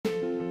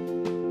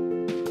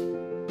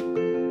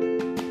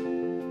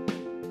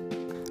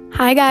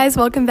Hi guys,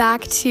 welcome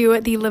back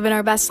to the Living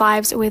Our Best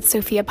Lives with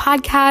Sophia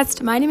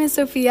podcast. My name is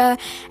Sophia,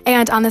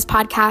 and on this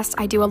podcast,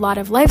 I do a lot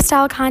of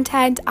lifestyle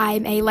content.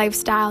 I'm a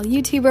lifestyle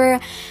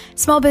YouTuber,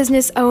 small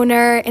business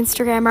owner,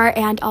 Instagrammer,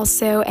 and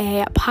also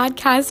a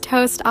podcast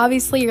host.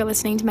 Obviously, you're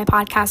listening to my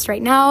podcast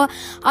right now.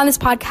 On this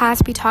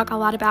podcast, we talk a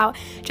lot about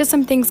just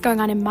some things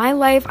going on in my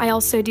life. I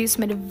also do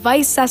some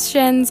advice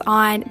sessions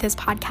on this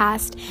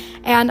podcast,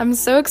 and I'm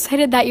so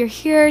excited that you're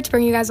here to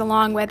bring you guys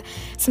along with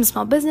some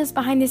small business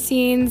behind the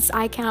scenes.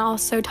 I can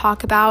also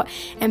talk about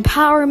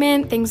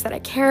empowerment, things that I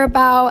care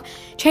about,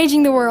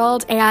 changing the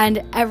world,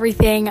 and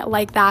everything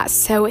like that.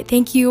 So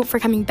thank you for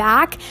coming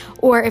back,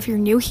 or if you're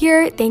new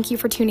here, thank you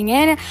for tuning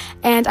in,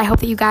 and I hope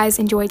that you guys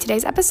enjoy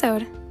today's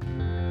episode.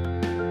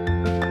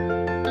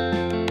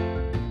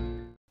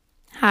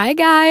 Hi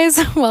guys,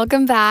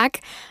 welcome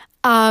back.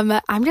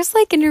 I'm just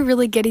in a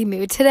really giddy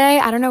mood today.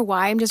 I don't know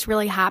why. I'm just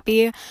really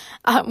happy.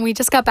 We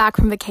just got back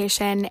from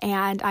vacation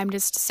and I'm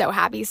just so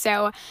happy.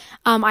 So,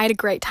 I had a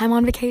great time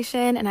on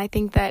vacation, and I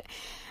think that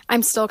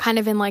I'm still kind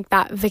of in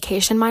that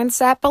vacation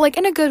mindset, but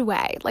in a good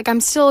way.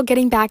 I'm still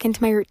getting back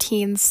into my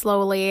routine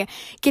slowly,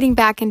 getting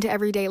back into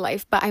everyday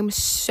life, but I'm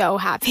so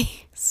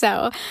happy.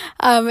 So,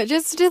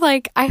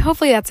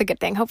 hopefully that's a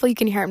good thing. Hopefully you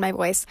can hear it in my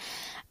voice,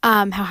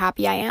 how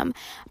happy I am.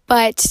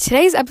 But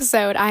today's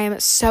episode, I am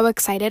so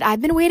excited. I've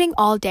been waiting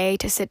all day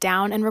to sit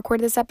down and record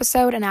this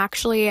episode, and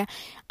actually,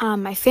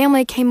 my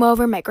family came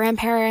over, my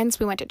grandparents,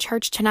 we went to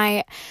church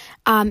tonight,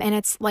 and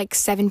it's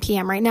 7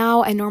 p.m. right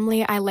now, and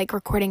normally I like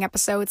recording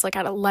episodes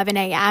at 11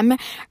 a.m.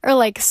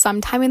 or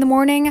sometime in the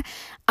morning.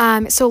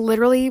 So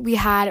literally we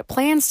had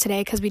plans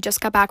today because we just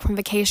got back from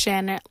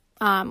vacation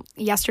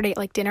yesterday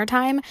at dinner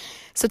time.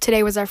 So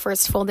today was our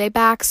first full day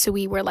back. So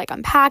we were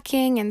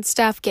unpacking and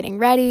stuff, getting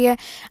ready.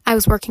 I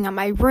was working on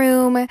my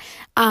room.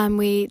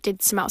 We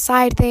did some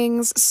outside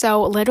things.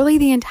 So literally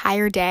the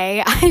entire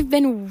day I've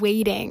been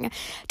waiting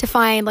to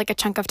find a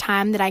chunk of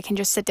time that I can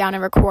just sit down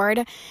and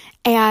record.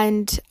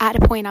 And at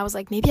a point I was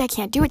maybe I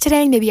can't do it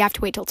today. Maybe I have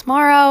to wait till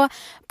tomorrow.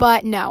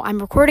 But no, I'm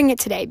recording it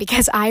today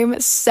because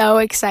I'm so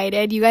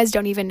excited. You guys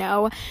don't even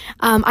know.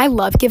 I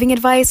love giving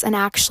advice, and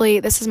actually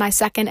this is my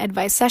second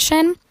advice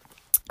session.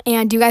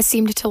 And you guys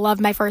seemed to love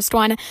my first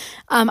one.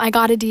 I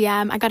got a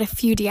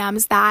few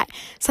DMs that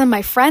some of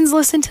my friends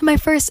listened to my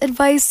first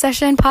advice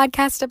session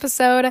podcast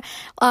episode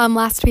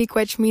last week,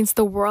 which means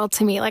the world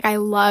to me. I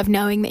love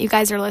knowing that you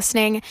guys are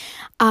listening.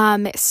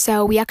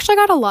 So we actually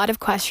got a lot of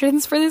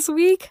questions for this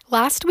week.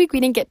 Last week, we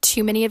didn't get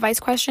too many advice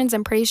questions.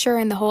 I'm pretty sure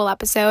in the whole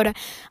episode,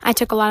 I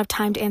took a lot of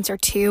time to answer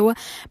 2.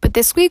 But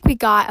this week, we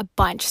got a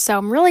bunch. So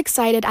I'm really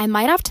excited. I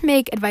might have to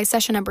make advice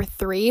session number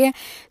 3.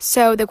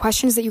 So the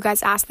questions that you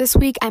guys asked this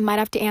week, I might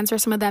have to answer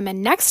some of them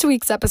in next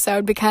week's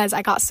episode because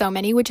I got so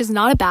many, which is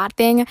not a bad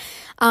thing.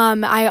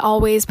 I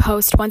always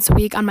post once a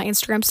week on my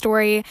Instagram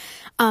story.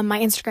 My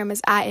Instagram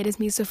is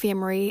 @itisme,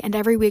 Marie, and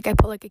every week I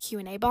put a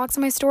Q&A box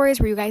in my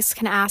stories where you guys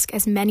can ask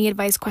as many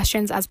advice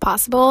questions as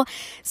possible.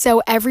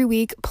 So every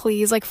week,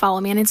 please follow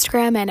me on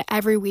Instagram, and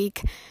every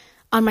week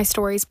on my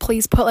stories,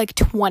 please put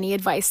 20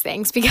 advice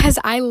things because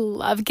I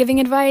love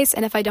giving advice,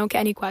 and if I don't get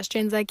any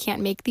questions, I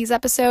can't make these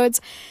episodes.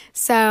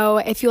 So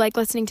if you like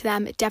listening to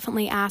them,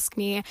 definitely ask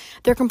me.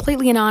 They're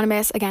completely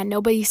anonymous. Again,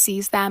 nobody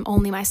sees them,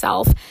 only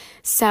myself.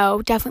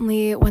 So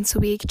definitely once a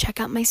week,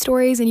 check out my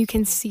stories, and you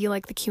can see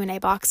the Q&A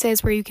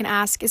boxes where you can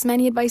ask as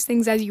many advice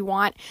things as you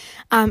want.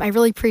 I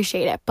really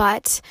appreciate it,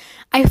 but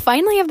I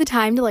finally have the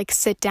time to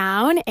sit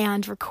down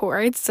and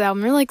record, so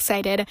I'm really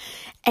excited.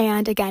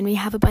 And again, we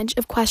have a bunch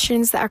of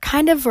questions that are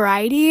kind of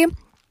variety.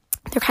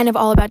 They're kind of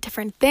all about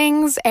different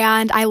things,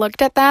 and I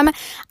looked at them.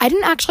 I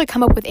didn't actually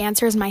come up with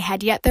answers in my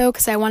head yet, though,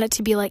 because I want it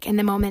to be in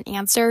the moment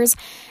answers,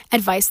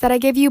 advice that I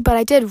give you, but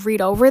I did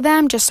read over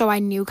them just so I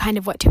knew kind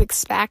of what to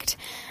expect,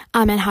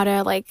 and how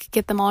to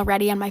get them all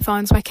ready on my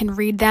phone so I can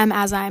read them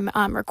as I'm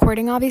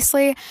recording,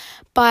 obviously.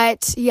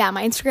 But yeah,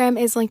 my Instagram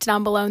is linked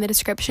down below in the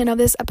description of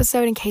this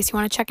episode in case you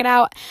want to check it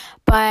out.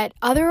 But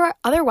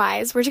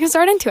otherwise, we're just gonna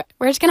start into it.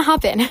 We're just gonna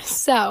hop in.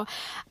 So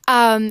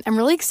I'm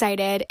really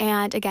excited,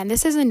 and again,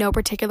 this is in no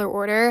particular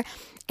order,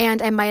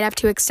 and I might have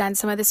to extend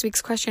some of this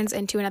week's questions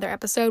into another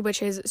episode,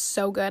 which is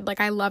so good.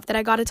 I love that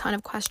I got a ton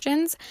of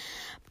questions,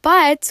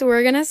 but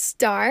we're gonna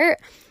start.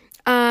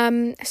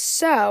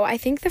 So I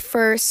think the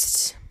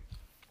first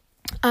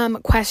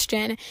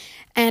question,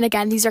 and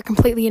again, these are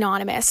completely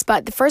anonymous,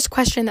 but the first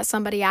question that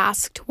somebody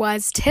asked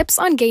was tips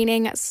on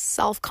gaining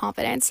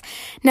self-confidence.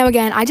 Now,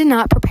 again, I did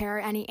not prepare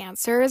any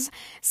answers,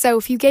 so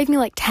if you gave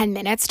me 10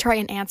 minutes to write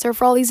an answer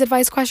for all these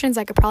advice questions,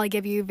 I could probably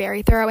give you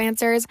very thorough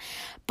answers,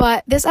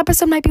 but this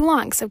episode might be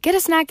long, so get a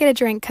snack, get a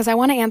drink, because I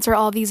want to answer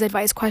all these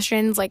advice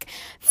questions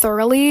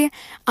thoroughly.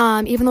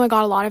 Even though I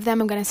got a lot of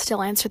them, I'm going to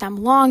still answer them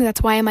long.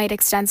 That's why I might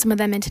extend some of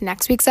them into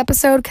next week's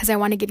episode, because I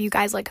want to give you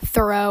guys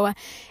thorough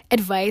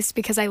advice,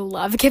 because because I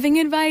love giving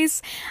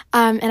advice.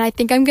 And I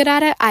think I'm good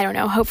at it. I don't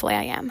know. Hopefully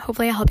I am.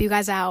 Hopefully I help you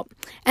guys out.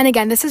 And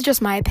again, this is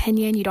just my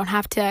opinion. You don't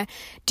have to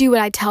do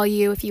what I tell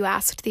you if you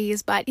asked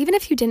these, but even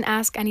if you didn't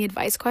ask any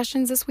advice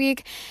questions this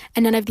week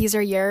and none of these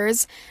are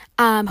yours,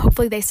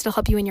 hopefully they still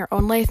help you in your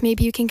own life.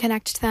 Maybe you can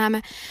connect to them.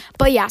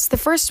 But yes, the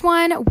first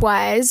one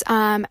was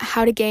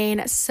how to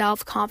gain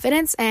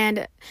self-confidence,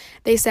 and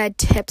they said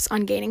tips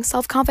on gaining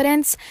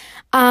self-confidence.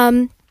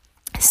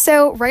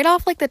 So right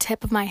off like the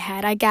tip of my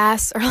head, I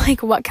guess, or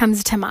like what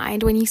comes to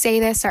mind when you say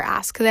this or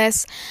ask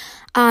this,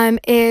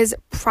 is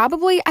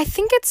probably, I'm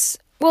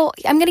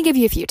going to give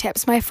you a few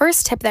tips. My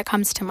first tip that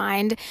comes to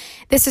mind,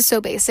 this is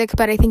so basic,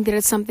 but I think that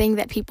it's something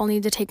that people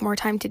need to take more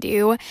time to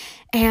do.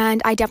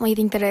 And I definitely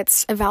think that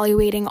it's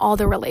evaluating all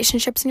the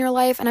relationships in your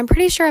life. And I'm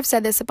pretty sure I've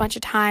said this a bunch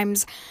of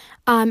times.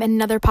 In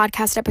another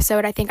podcast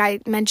episode, I think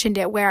I mentioned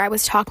it, where I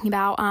was talking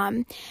about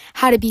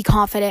how to be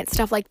confident,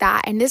 stuff like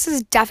that. And this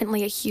is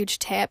definitely a huge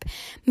tip.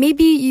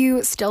 Maybe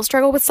you still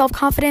struggle with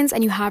self-confidence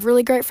and you have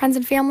really great friends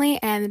and family,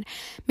 and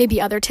maybe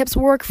other tips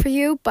will work for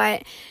you,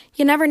 but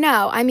you never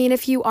know. I mean,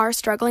 if you are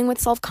struggling with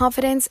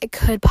self-confidence, it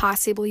could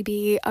possibly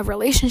be a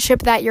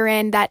relationship that you're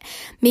in that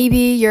maybe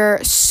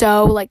you're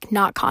so like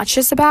not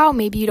conscious about.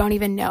 Maybe you don't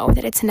even know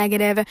that it's a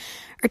negative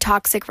or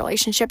toxic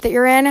relationship that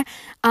you're in.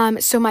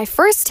 So my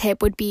first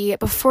tip would be,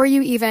 before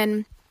you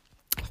even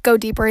go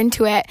deeper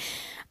into it,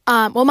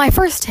 my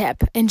first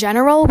tip in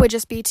general would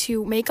just be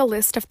to make a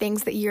list of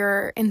things that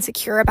you're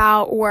insecure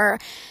about or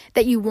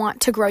that you want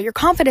to grow your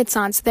confidence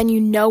on. So then you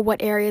know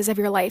what areas of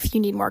your life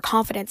you need more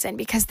confidence in,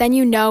 because then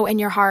you know in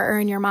your heart or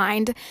in your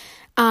mind,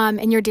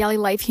 in your daily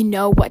life, you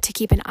know what to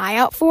keep an eye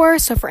out for.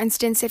 So for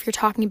instance, if you're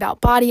talking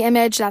about body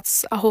image,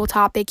 that's a whole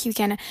topic. You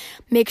can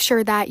make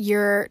sure that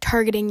you're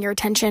targeting your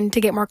attention to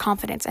get more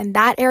confidence in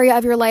that area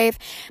of your life.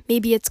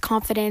 Maybe it's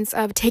confidence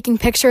of taking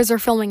pictures or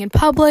filming in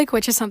public,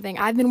 which is something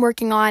I've been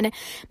working on.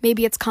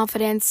 Maybe it's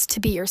confidence to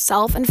be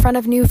yourself in front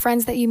of new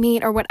friends that you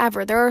meet or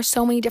whatever. There are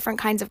so many different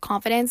kinds of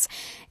confidence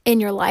in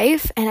your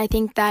life. And I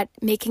think that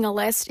making a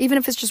list, even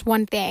if it's just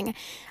one thing,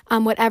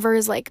 whatever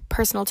is like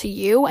personal to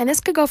you, and this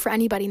could go for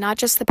anybody, not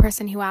just the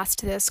person who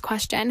asked this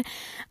question.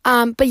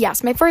 But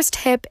yes, my first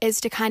tip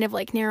is to kind of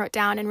like narrow it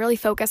down and really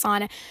focus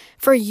on,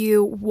 for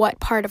you, what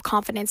part of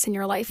confidence in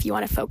your life you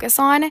want to focus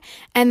on.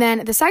 And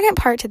then the second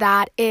part to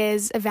that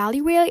is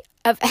evaluate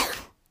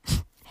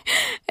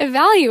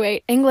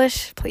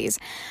English, please.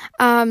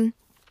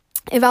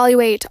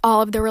 Evaluate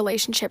all of the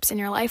relationships in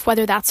your life,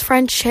 whether that's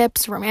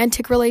friendships,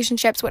 romantic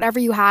relationships, whatever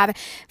you have,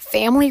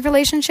 family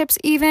relationships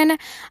even,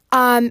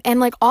 and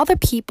like all the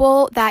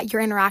people that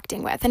you're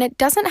interacting with. And it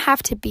doesn't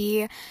have to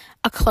be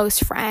a close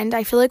friend.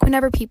 I feel like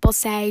whenever people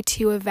say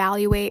to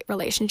evaluate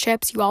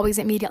relationships, you always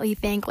immediately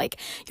think like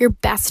your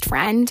best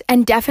friend,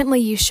 and definitely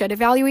you should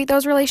evaluate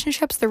those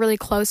relationships, the really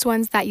close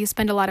ones that you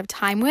spend a lot of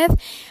time with.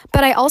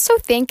 But I also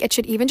think it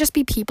should even just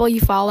be people you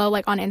follow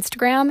like on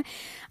Instagram,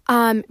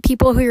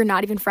 people who you're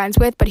not even friends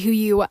with, but who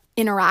you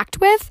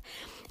interact with.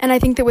 And I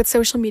think that with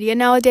social media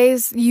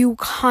nowadays, you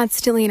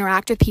constantly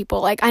interact with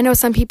people. Like, I know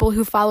some people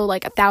who follow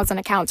like 1,000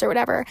 accounts or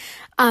whatever.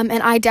 And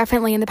I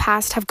definitely in the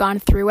past have gone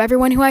through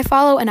everyone who I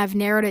follow, and I've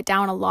narrowed it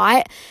down a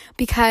lot,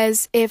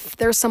 because if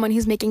there's someone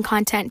who's making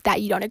content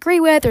that you don't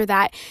agree with or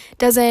that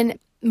doesn't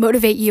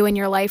motivate you in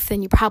your life,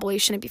 then you probably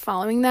shouldn't be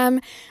following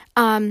them.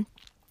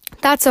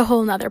 That's a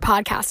whole nother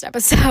podcast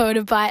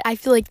episode, but I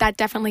feel like that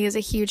definitely is a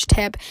huge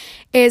tip,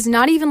 is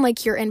not even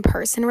like your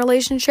in-person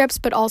relationships,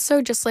 but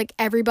also just like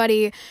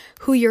everybody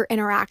who you're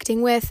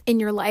interacting with in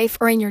your life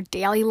or in your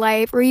daily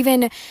life, or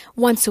even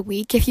once a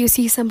week if you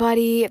see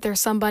somebody, if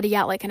there's somebody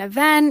at like an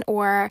event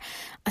or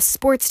a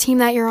sports team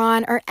that you're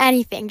on or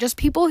anything, just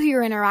people who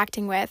you're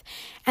interacting with.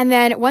 And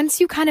then once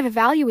you kind of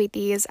evaluate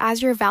these,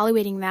 as you're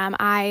evaluating them,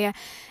 I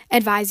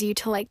advise you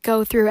to like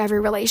go through every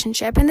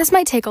relationship, and this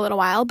might take a little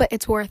while, but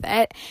it's worth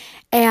it.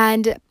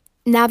 And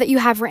now that you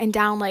have written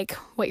down like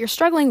what you're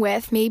struggling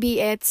with, maybe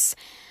it's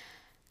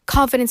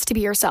confidence to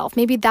be yourself.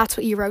 Maybe that's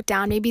what you wrote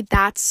down. Maybe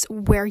that's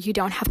where you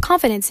don't have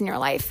confidence in your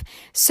life.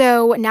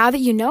 So now that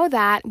you know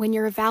that, when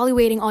you're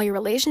evaluating all your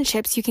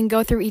relationships, you can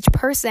go through each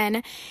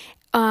person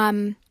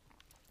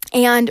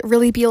and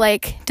really be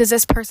like, does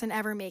this person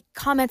ever make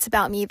comments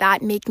about me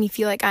that make me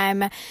feel like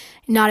I'm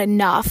not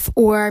enough,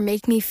 or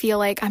make me feel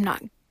like I'm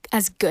not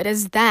as good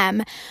as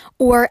them,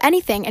 or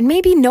anything? And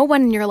maybe no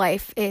one in your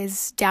life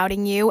is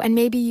doubting you, and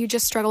maybe you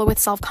just struggle with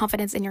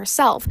self-confidence in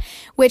yourself,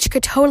 which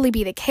could totally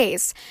be the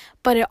case.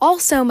 But it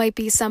also might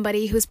be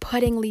somebody who's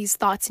putting these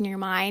thoughts in your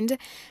mind,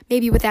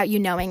 maybe without you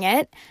knowing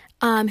it,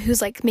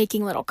 who's like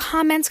making little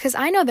comments. Because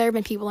I know there have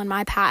been people in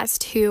my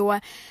past who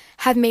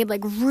have made like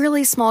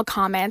really small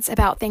comments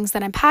about things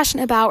that I'm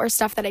passionate about or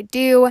stuff that I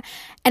do,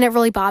 and it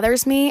really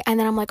bothers me. And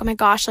then I'm like, oh my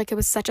gosh, like it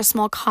was such a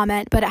small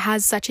comment, but it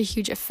has such a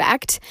huge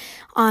effect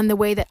on the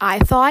way that I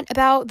thought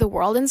about the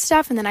world and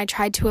stuff. And then I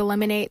tried to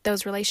eliminate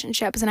those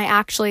relationships, and I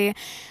actually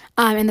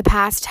in the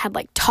past had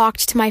like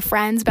talked to my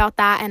friends about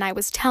that, and I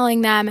was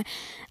telling them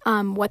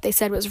what they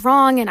said was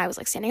wrong, and I was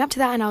like standing up to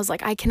that, and I was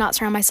like, I cannot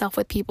surround myself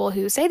with people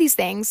who say these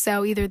things,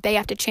 so either they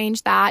have to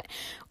change that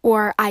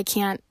or I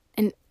can't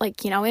and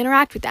like,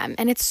 interact with them.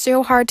 And it's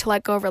so hard to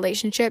let go of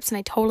relationships, and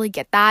I totally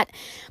get that,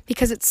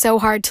 because it's so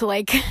hard to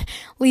like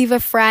leave a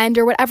friend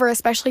or whatever,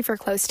 especially if you're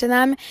close to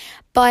them.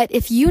 But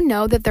if you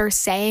know that they're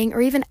saying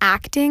or even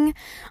acting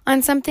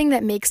on something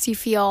that makes you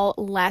feel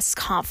less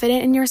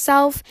confident in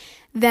yourself,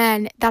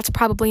 then that's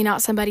probably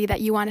not somebody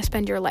that you want to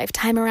spend your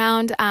lifetime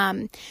around.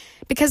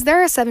 Because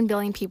there are 7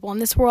 billion people in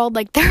this world.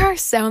 Like, there are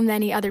so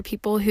many other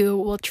people who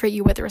will treat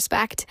you with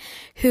respect,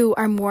 who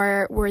are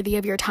more worthy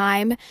of your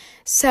time.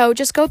 So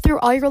just go through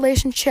all your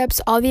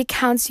relationships, all the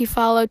accounts you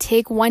follow,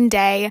 take one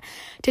day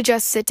to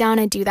just sit down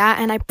and do that.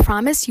 And I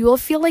promise you will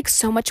feel like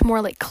so much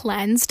more like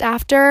cleansed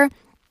after.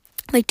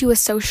 Like, do a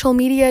social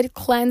media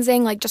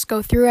cleansing, like just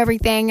go through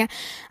everything,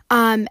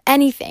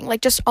 anything,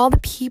 like just all the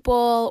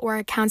people or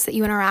accounts that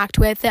you interact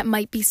with that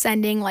might be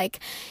sending, like,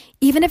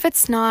 even if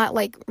it's not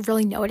like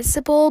really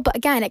noticeable, but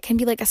again, it can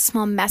be like a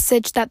small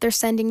message that they're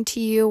sending to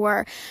you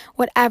or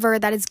whatever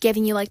that is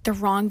giving you like the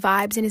wrong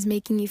vibes and is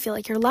making you feel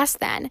like you're less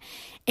than.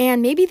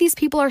 And maybe these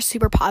people are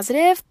super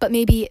positive, but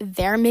maybe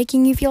they're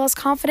making you feel less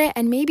confident.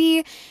 And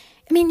maybe,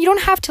 you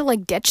don't have to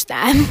like ditch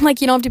them.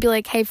 Like, you don't have to be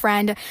like, hey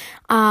friend,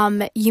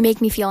 you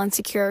make me feel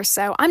insecure,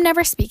 so I'm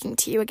never speaking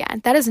to you again.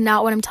 That is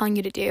not what I'm telling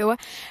you to do.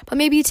 But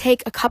maybe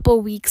take a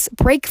couple weeks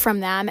break from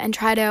them and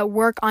try to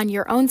work on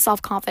your own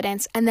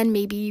self-confidence, and then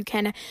maybe you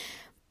can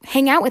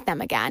hang out with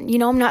them again.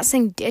 I'm not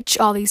saying ditch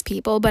all these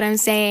people, but I'm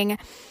saying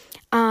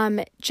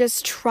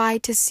just try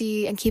to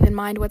see and keep in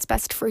mind what's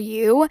best for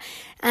you.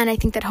 And I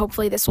think that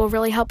hopefully this will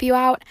really help you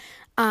out.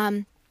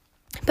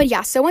 But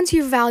yeah, so once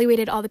you've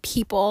evaluated all the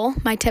people,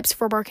 my tips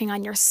for working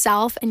on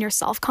yourself and your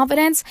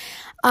self-confidence,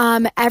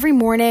 every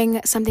morning,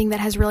 something that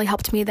has really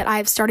helped me that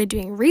I've started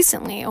doing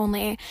recently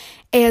only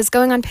is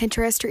going on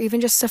Pinterest or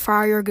even just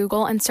Safari or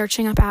Google and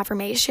searching up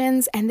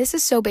affirmations. And this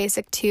is so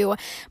basic too,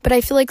 but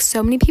I feel like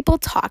so many people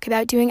talk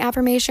about doing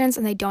affirmations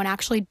and they don't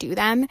actually do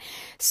them.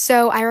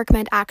 So I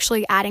recommend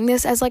actually adding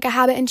this as like a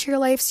habit into your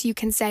life, so you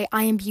can say,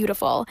 I am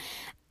beautiful.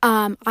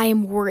 I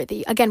am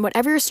worthy. Again,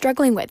 whatever you're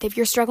struggling with, if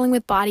you're struggling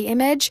with body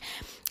image,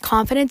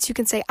 confidence, you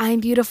can say, I am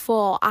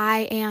beautiful,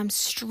 I am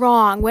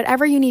strong.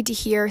 Whatever you need to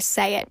hear,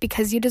 say it,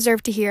 because you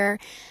deserve to hear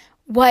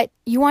what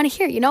you want to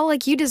hear.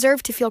 Like, you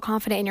deserve to feel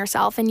confident in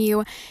yourself, and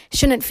you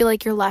shouldn't feel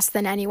like you're less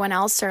than anyone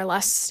else or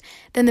less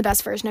than the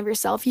best version of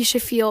yourself. You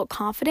should feel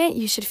confident.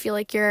 You should feel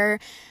like you're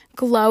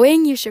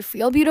glowing. You should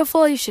feel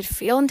beautiful. You should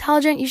feel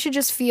intelligent. You should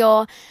just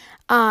feel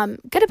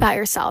good about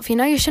yourself.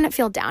 You shouldn't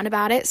feel down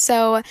about it.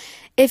 So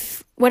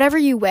if whatever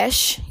you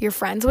wish your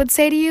friends would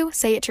say to you,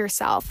 say it to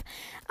yourself.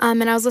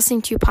 And I was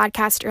listening to a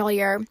podcast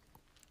earlier,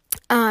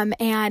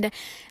 and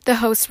the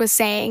host was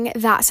saying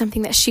that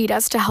something that she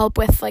does to help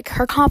with like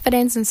her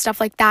confidence and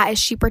stuff like that is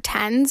she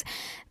pretends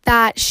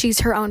that she's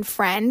her own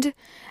friend.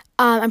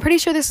 I'm pretty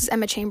sure this is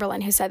Emma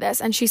Chamberlain who said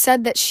this, and she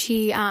said that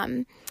she,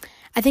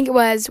 I think it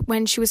was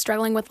when she was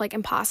struggling with like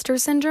imposter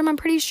syndrome, I'm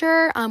pretty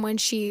sure, when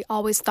she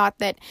always thought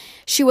that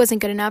she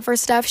wasn't good enough or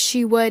stuff,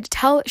 she would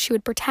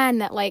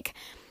pretend that like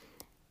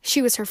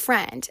she was her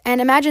friend.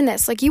 And imagine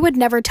this, like, you would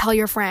never tell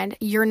your friend,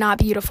 you're not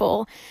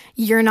beautiful,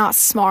 you're not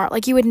smart.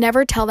 Like, you would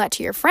never tell that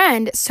to your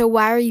friend. So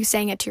why are you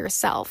saying it to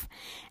yourself?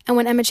 And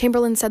when Emma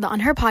Chamberlain said that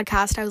on her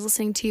podcast, I was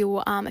listening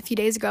to a few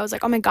days ago, I was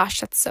like, oh my gosh,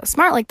 that's so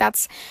smart. Like,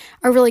 that's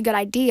a really good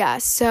idea.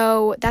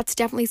 So that's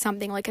definitely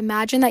something. Like,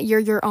 imagine that you're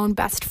your own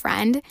best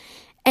friend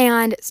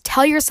and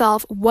tell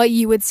yourself what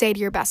you would say to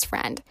your best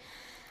friend.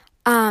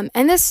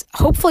 And this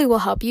hopefully will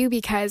help you,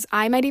 because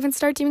I might even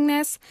start doing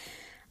this.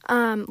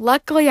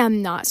 Luckily,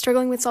 I'm not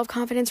struggling with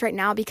self-confidence right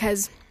now,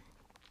 because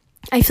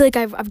I feel like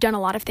I've done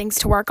a lot of things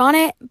to work on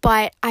it,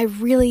 but I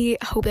really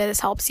hope that this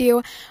helps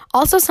you.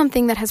 Also,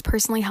 something that has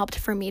personally helped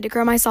for me to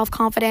grow my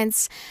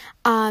self-confidence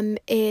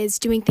is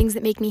doing things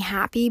that make me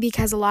happy,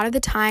 because a lot of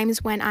the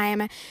times when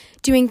I'm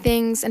doing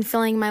things and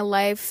filling my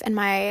life and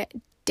my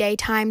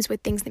daytimes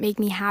with things that make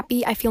me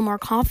happy, I feel more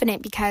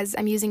confident, because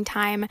I'm using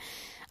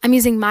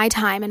my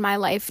time in my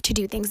life to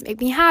do things that make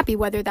me happy,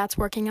 whether that's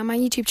working on my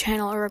YouTube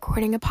channel or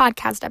recording a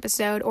podcast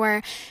episode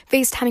or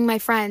FaceTiming my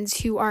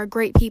friends who are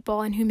great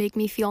people and who make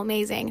me feel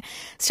amazing.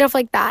 Stuff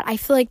like that. I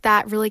feel like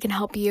that really can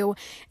help you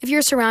if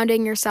you're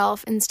surrounding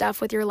yourself and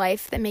stuff with your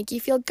life that make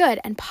you feel good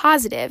and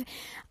positive.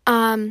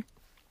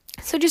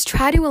 So just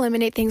try to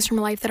eliminate things from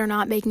life that are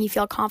not making you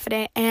feel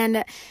confident.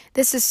 And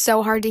this is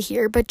so hard to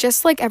hear, but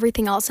just like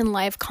everything else in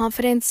life,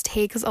 confidence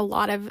takes a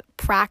lot of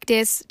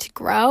practice to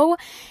grow.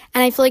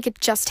 And I feel like it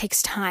just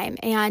takes time.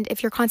 And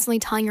if you're constantly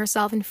telling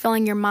yourself and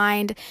filling your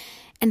mind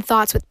and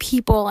thoughts with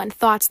people and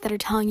thoughts that are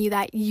telling you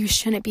that you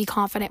shouldn't be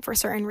confident for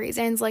certain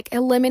reasons, like,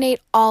 eliminate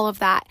all of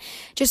that.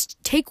 Just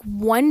take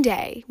one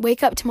day,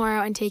 wake up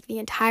tomorrow and take the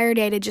entire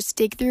day to just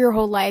dig through your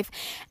whole life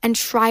and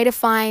try to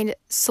find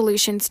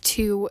solutions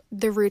to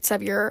the roots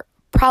of your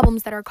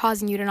problems that are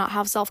causing you to not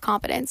have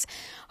self-confidence.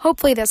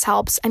 Hopefully this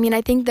helps. I mean,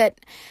 I think that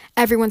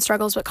everyone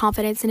struggles with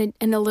confidence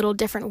in a little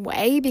different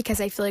way, because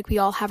I feel like we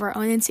all have our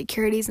own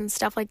insecurities and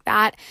stuff like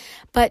that.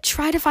 But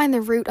try to find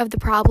the root of the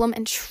problem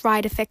and try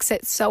to fix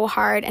it so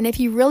hard. And if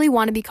you really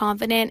want to be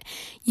confident,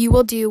 you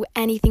will do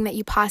anything that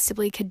you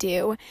possibly could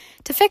do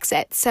to fix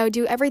it. So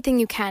do everything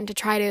you can to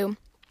try to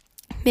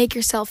make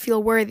yourself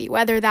feel worthy,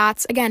 whether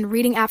that's, again,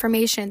 reading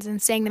affirmations and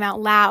saying them out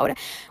loud,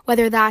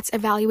 whether that's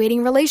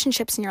evaluating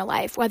relationships in your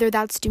life, whether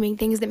that's doing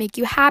things that make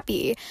you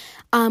happy,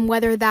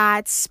 whether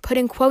that's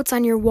putting quotes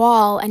on your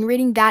wall and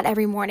reading that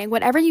every morning.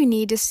 Whatever you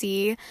need to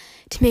see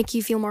to make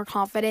you feel more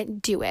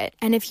confident, do it.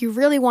 And if you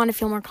really want to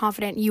feel more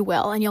confident, you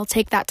will, and you'll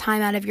take that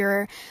time out of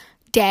your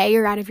day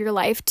or out of your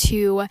life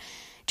to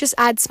just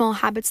add small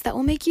habits that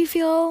will make you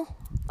feel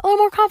a little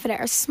more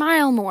confident or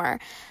smile more.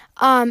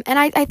 And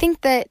I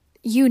think that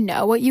you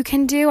know what you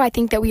can do. I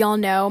think that we all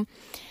know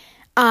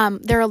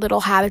there are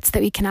little habits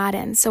that we can add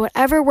in. So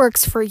whatever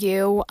works for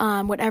you,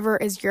 whatever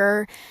is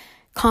your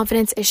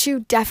confidence issue,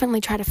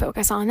 definitely try to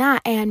focus on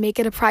that and make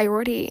it a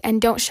priority,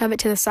 and don't shove it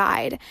to the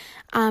side.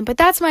 But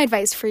that's my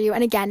advice for you.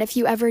 And again, if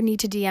you ever need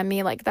to DM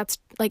me, that's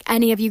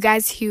any of you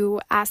guys who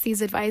ask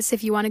these advice,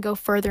 if you want to go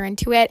further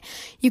into it,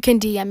 you can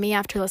DM me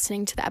after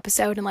listening to the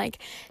episode and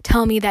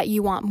tell me that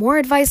you want more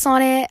advice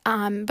on it.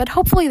 But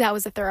hopefully that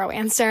was a thorough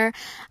answer.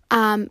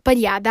 But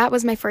yeah, that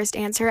was my first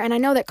answer. And I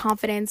know that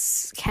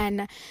confidence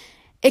can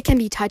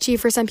be touchy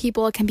for some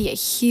people. It can be a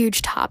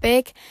huge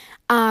topic.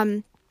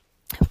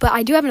 But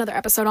I do have another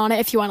episode on it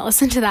if you want to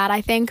listen to that,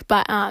 I think.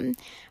 But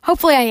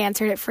hopefully I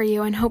answered it for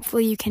you, and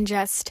hopefully you can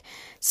just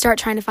start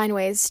trying to find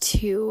ways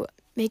to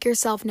make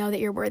yourself know that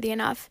you're worthy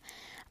enough.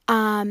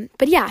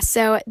 But yeah,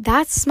 so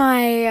that's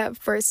my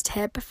first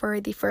tip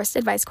for the first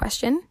advice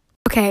question.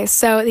 Okay,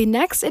 so the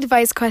next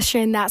advice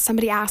question that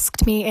somebody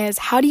asked me is,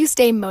 how do you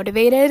stay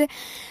motivated?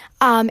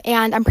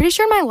 And I'm pretty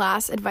sure in my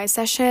last advice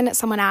session,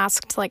 someone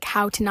asked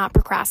how to not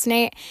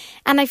procrastinate.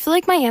 And I feel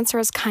like my answer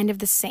is kind of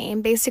the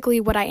same. Basically,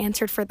 what I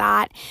answered for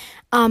that,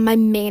 my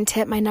main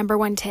tip, my number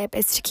one tip,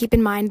 is to keep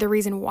in mind the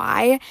reason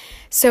why.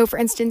 So for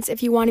instance,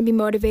 if you want to be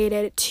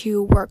motivated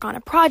to work on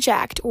a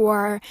project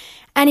or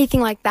anything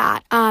like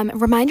that,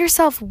 remind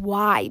yourself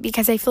why,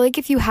 because I feel like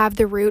if you have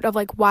the root of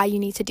why you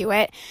need to do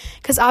it,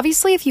 because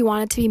obviously if you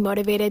wanted to be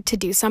motivated to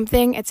do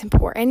something, it's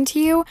important to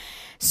you.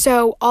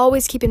 So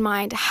always keep in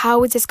mind,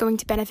 how is this going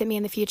to benefit me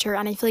in the future?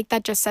 And I feel like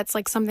that just sets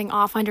something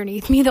off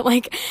underneath me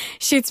that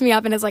shoots me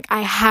up and is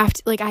I have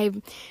to, I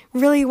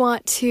really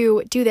want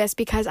to do this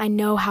because I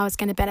know how it's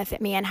going to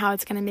benefit me and how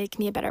it's going to make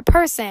me a better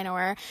person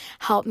or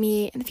help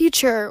me in the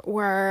future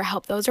or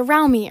help those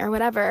around me or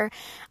whatever.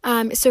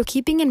 So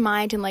keeping in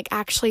mind and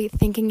actually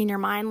thinking in your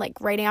mind,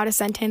 writing out a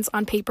sentence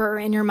on paper or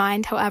in your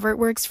mind, however it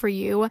works for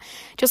you,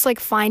 just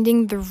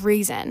finding the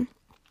reason.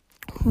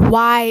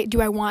 Why do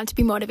I want to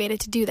be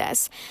motivated to do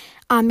this?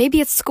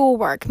 Maybe it's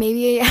schoolwork.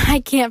 Maybe I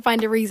can't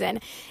find a reason.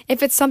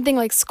 If it's something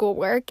like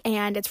schoolwork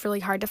and it's really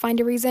hard to find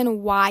a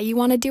reason why you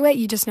want to do it,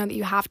 you just know that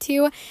you have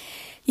to,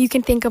 you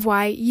can think of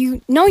why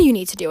you know you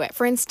need to do it.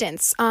 For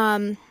instance,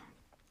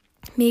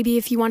 maybe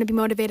if you want to be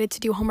motivated to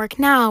do homework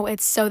now,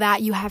 it's so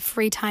that you have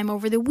free time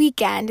over the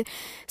weekend,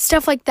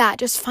 stuff like that.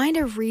 Just find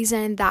a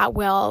reason that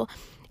will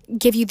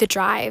give you the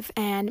drive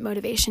and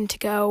motivation to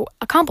go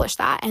accomplish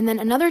that. And then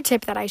another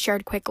tip that I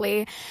shared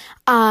quickly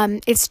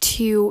is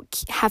to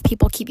have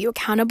people keep you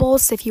accountable.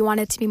 So if you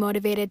wanted to be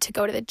motivated to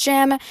go to the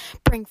gym,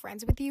 bring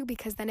friends with you,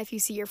 because then if you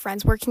see your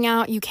friends working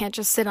out, you can't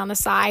just sit on the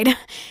side,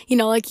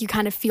 you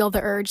kind of feel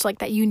the urge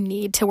that you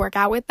need to work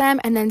out with them.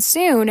 And then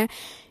soon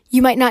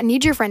you might not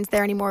need your friends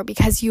there anymore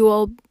because you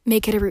will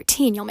make it a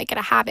routine. You'll make it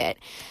a habit.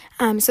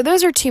 So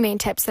those are two main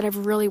tips that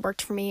have really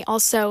worked for me.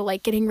 Also,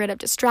 getting rid of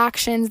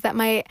distractions that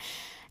might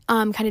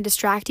kind of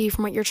distract you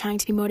from what you're trying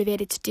to be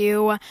motivated to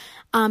do.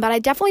 But I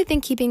definitely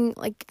think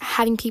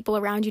having people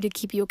around you to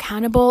keep you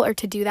accountable or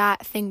to do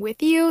that thing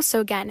with you.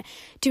 So again,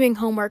 doing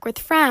homework with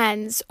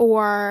friends,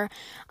 or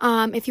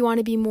if you want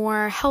to be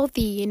more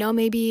healthy,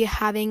 maybe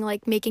having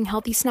making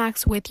healthy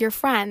snacks with your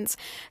friends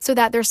so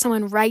that there's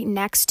someone right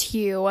next to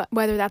you,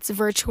 whether that's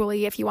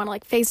virtually if you want to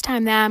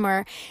FaceTime them,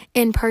 or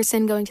in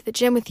person going to the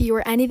gym with you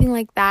or anything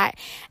like that.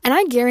 And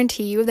I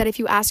guarantee you that if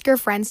you ask your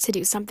friends to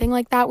do something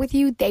like that with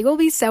you, they will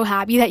be so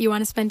happy that you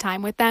want to spend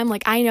time with them.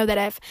 I know that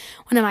if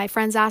one of my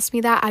friends asked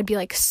me that, I'd be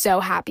so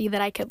happy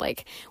that I could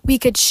we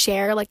could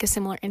share a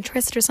similar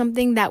interest or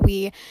something that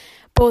we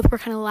both were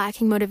kind of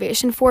lacking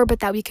motivation for,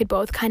 but that we could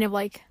both kind of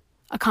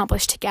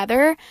accomplish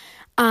together.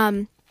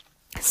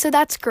 So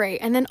that's great.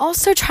 And then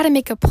also try to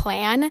make a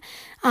plan.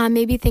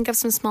 Maybe think of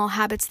some small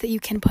habits that you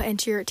can put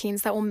into your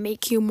routines that will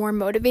make you more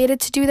motivated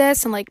to do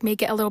this and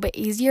make it a little bit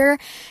easier.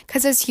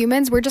 Because as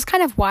humans, we're just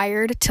kind of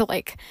wired to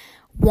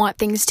want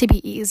things to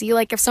be easy.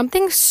 If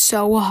something's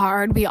so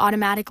hard, we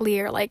automatically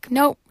are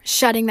nope,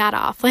 shutting that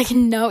off.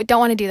 No, don't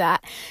want to do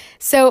that.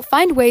 So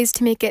find ways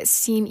to make it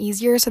seem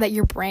easier so that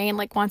your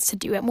brain wants to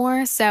do it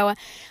more. So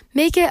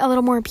make it a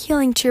little more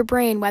appealing to your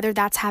brain, whether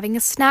that's having a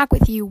snack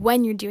with you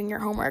when you're doing your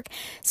homework,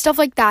 stuff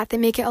like that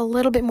make it a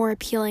little bit more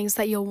appealing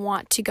so that you'll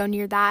want to go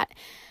near that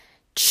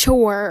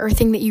chore or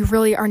thing that you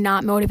really are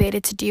not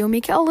motivated to do,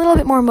 make it a little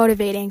bit more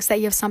motivating so that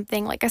you have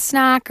something like a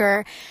snack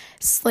or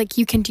like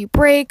you can do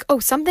break. Oh,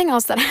 something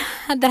else that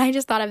I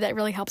just thought of that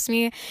really helps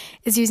me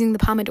is using the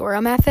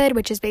Pomodoro method,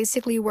 which is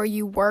basically where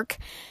you work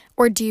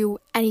or do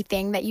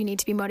anything that you need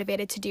to be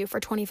motivated to do for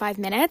 25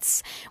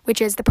 minutes,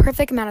 which is the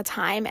perfect amount of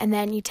time, and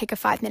then you take a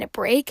 5-minute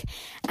break,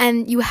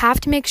 and you have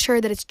to make sure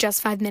that it's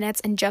just 5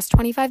 minutes and just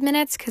 25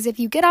 minutes, because if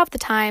you get off the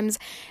times,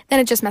 then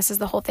it just messes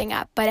the whole thing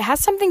up. But it has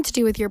something to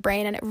do with your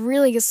brain, and it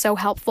really is so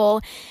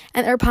helpful.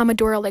 And there are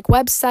Pomodoro like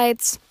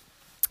websites,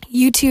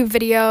 YouTube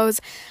videos.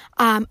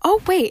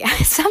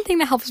 Something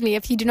that helps me,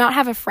 if you do not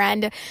have a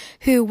friend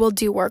who will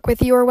do work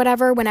with you or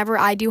whatever, whenever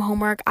I do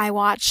homework, I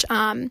watch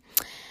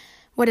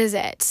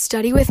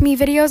study with me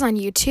videos on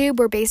YouTube,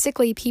 where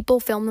basically people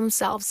film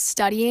themselves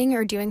studying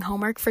or doing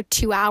homework for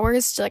 2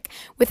 hours, like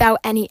without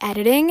any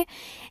editing.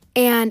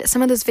 And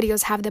some of those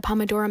videos have the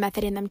Pomodoro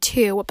method in them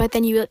too, but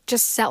then you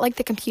just set like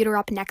the computer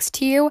up next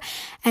to you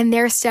and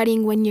they're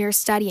studying when you're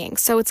studying.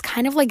 So it's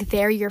kind of like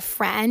they're your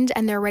friend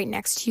and they're right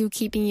next to you,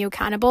 keeping you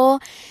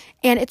accountable.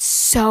 And it's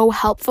so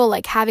helpful,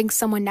 like having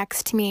someone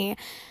next to me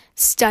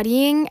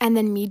studying and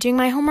then me doing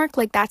my homework.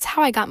 Like that's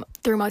how I got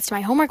through most of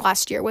my homework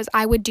last year, was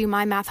I would do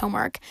my math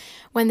homework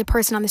when the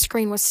person on the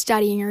screen was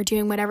studying or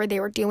doing whatever they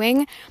were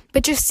doing.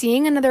 But just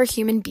seeing another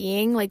human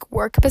being like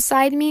work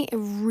beside me, it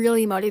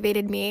really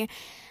motivated me.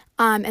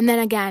 And then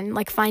again,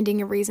 like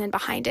finding a reason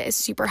behind it is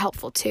super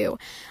helpful too.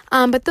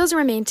 But those are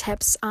my main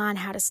tips on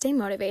how to stay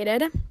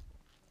motivated.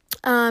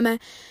 Then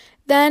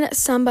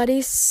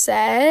somebody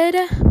said,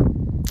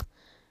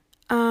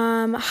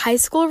 high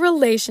school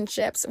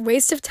relationships,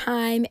 waste of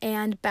time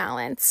and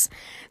balance.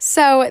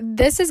 So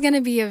this is going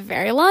to be a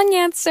very long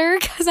answer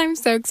because I'm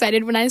so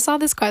excited. When I saw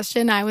this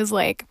question, I was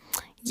like,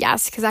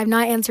 yes, because I've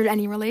not answered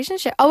any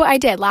relationship. Oh, I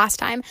did last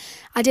time.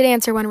 I did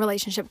answer one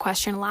relationship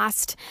question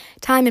last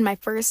time in my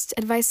first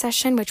advice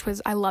session, which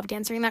was, I loved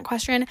answering that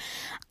question.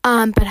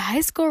 But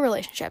high school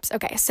relationships.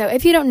 Okay, so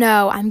if you don't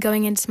know, I'm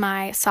going into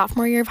my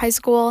sophomore year of high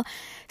school.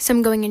 So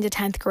I'm going into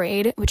 10th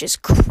grade, which is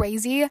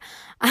crazy.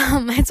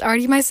 It's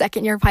already my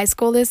second year of high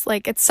school. It's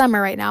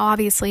summer right now,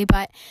 obviously,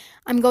 but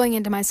I'm going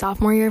into my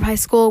sophomore year of high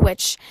school,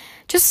 which,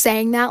 just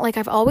saying that, like,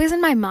 I've always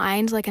in my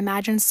mind, like,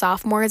 imagined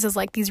sophomores as,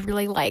 like, these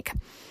really, like,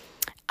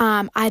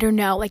 I don't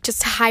know, like,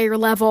 just higher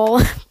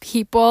level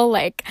people,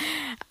 like,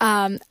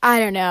 I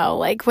don't know,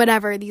 like,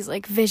 whatever, these,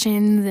 like,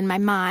 visions in my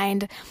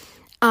mind.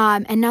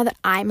 And now that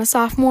I'm a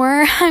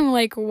sophomore, I'm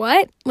like,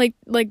 what?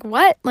 Like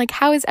what? Like,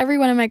 how is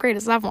everyone in my grade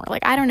a sophomore?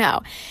 Like, I don't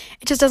know.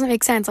 It just doesn't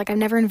make sense. Like, I've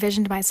never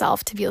envisioned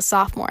myself to be a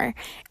sophomore.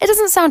 It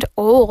doesn't sound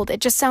old. It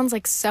just sounds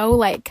like so,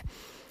 like,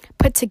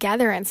 put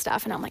together and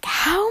stuff. And I'm like,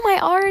 how am I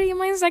already in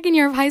my second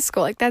year of high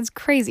school? Like, that's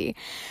crazy.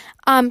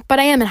 But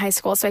I am in high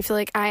school, so I feel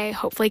like I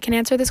hopefully can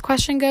answer this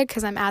question good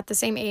because I'm at the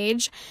same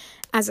age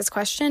as this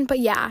question. But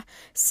yeah,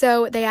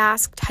 so they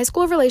asked high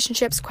school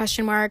relationships, ?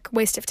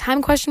 Waste of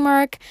time, ?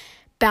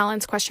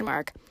 Balance, ?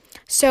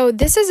 So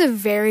this is a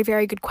very,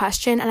 very good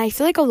question. And I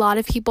feel like a lot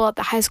of people at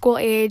the high school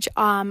age,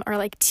 or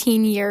like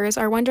teen years,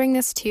 are wondering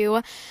this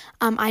too.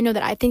 I know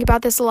that I think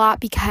about this a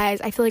lot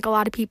because I feel like a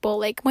lot of people,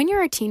 like when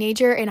you're a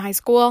teenager in high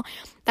school,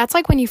 that's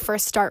like when you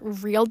first start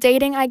real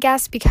dating, I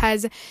guess,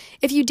 because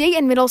if you date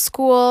in middle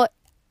school,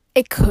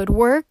 it could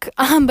work.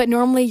 But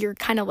normally you're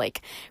kind of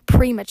like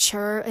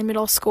premature in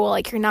middle school.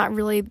 Like you're not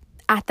really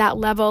at that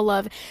level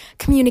of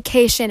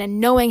communication and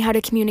knowing how to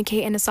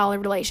communicate in a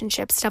solid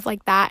relationship, stuff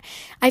like that.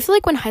 I feel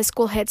like when high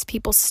school hits,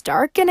 people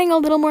start getting a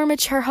little more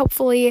mature,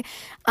 hopefully,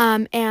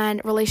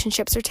 and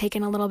relationships are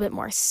taken a little bit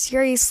more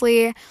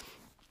seriously.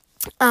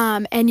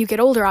 And you get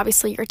older,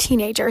 obviously, you're a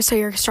teenager, so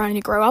you're starting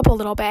to grow up a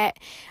little bit,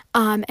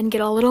 and get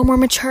a little more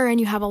mature, and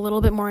you have a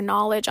little bit more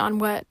knowledge on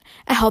what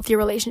a healthy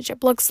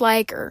relationship looks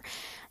like or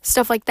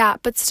stuff like that.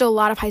 But still, a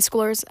lot of high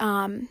schoolers,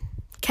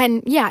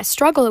 can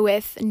struggle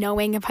with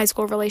knowing if high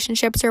school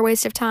relationships are a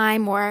waste of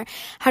time or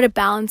how to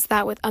balance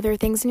that with other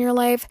things in your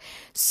life.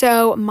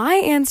 So my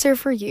answer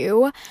for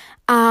you,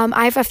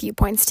 I have a few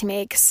points to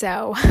make,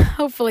 so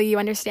hopefully you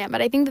understand,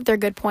 but I think that they're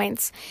good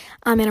points,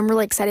 and I'm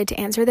really excited to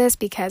answer this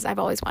because I've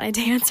always wanted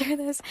to answer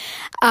this.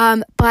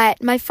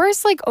 But my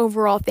first, like,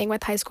 overall thing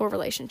with high school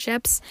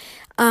relationships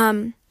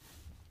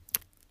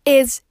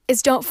is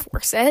don't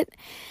force it.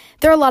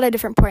 There are a lot of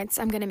different points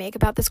I'm going to make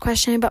about this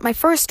question, but my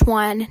first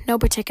one, no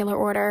particular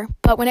order,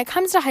 but when it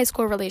comes to high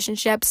school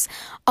relationships,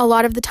 a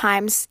lot of the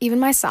times, even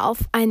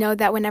myself, I know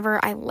that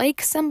whenever I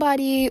like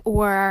somebody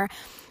or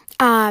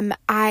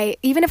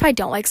even if I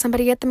don't like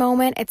somebody at the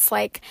moment, it's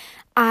like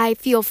I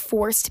feel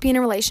forced to be in a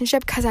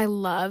relationship because I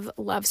love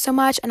so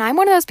much. And I'm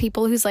one of those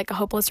people who's like a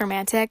hopeless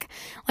romantic.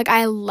 Like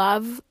I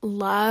love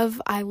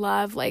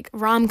like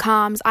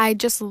rom-coms. I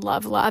just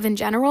love in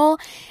general.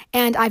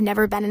 And I've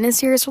never been in a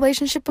serious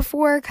relationship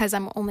before because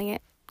I'm only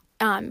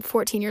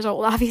 14 years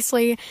old,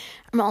 obviously.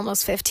 I'm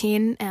almost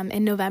 15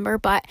 in November,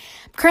 but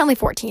I'm currently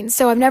 14.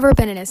 So I've never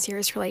been in a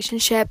serious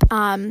relationship.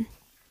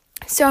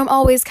 So I'm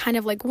always kind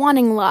of like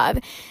wanting love.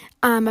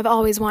 I've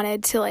always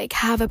wanted to like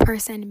have a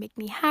person make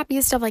me happy,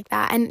 stuff like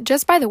that. And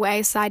just by the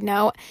way, side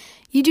note,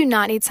 you do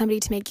not need somebody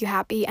to make you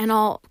happy. And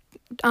I'll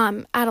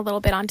add a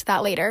little bit onto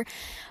that later.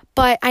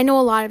 But I know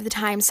a lot of the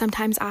time,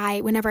 sometimes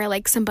whenever I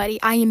like somebody,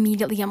 I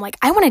immediately am like,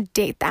 I want to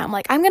date them.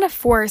 Like, I'm going to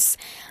force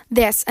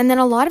this. And then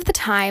a lot of the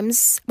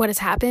times what has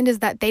happened is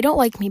that they don't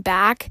like me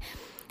back.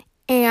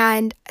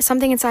 And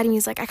something inside of me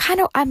is like,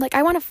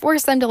 I want to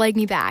force them to like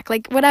me back.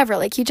 Like, whatever.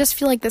 Like, you just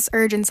feel like this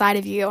urge inside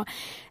of you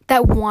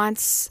that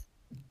wants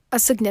a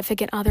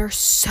significant other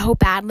so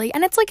badly.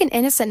 And it's like an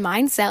innocent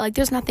mindset. Like,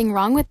 there's nothing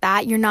wrong with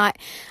that. You're not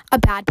a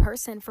bad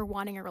person for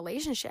wanting a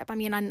relationship. I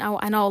mean, I know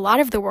a lot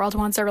of the world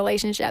wants a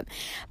relationship,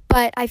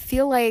 but I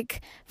feel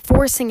like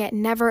forcing it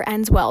never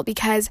ends well,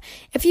 because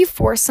if you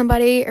force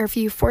somebody, or if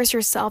you force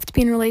yourself to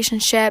be in a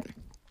relationship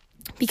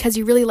because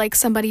you really like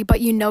somebody,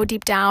 but you know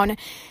deep down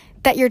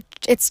that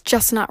it's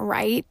just not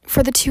right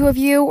for the two of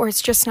you, or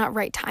it's just not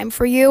right time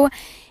for you,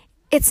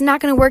 it's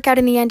not going to work out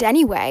in the end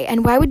anyway.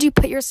 And why would you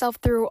put yourself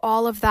through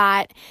all of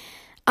that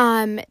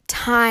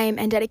time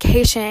and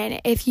dedication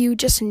if you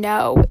just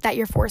know that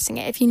you're forcing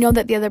it, if you know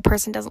that the other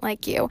person doesn't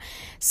like you?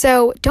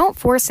 So don't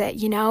force it.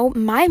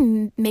 My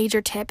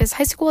major tip is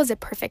high school is a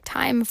perfect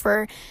time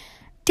for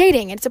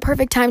dating. It's a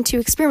perfect time to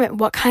experiment.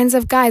 What kinds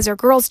of guys or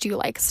girls do you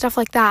like? Stuff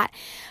like that.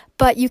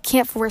 But you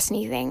can't force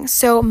anything.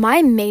 So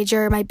my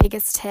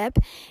biggest tip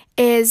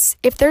is,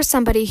 if there's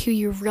somebody who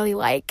you really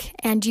like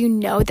and you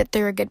know that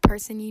they're a good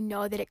person, you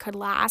know that it could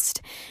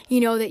last, you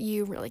know that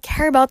you really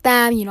care about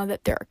them, you know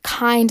that they're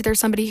kind, they're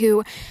somebody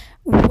who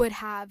would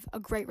have a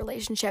great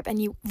relationship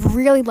and you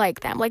really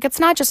like them. Like, it's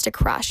not just a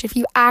crush. If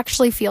you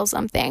actually feel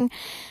something,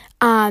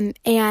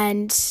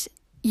 and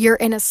you're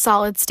in a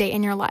solid state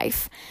in your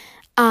life,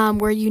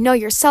 where you know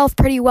yourself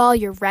pretty well,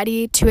 you're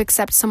ready to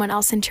accept someone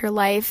else into your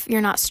life,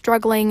 you're not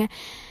struggling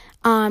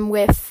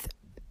with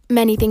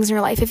many things in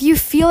your life. If you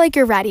feel like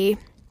you're ready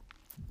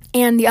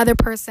and the other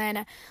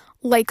person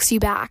likes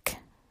you back,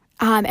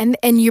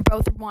 and you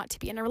both want to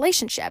be in a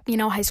relationship,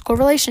 high school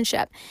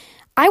relationship,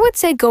 I would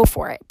say go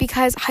for it,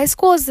 because high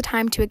school is the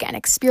time to, again,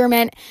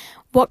 experiment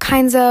what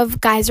kinds of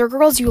guys or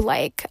girls you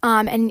like.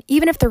 And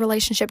even if the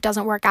relationship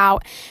doesn't work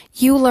out,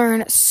 you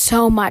learn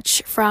so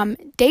much from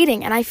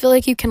dating. And I feel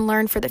like you can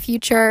learn for the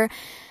future,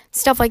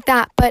 stuff like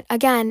that. But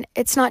again,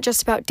 it's not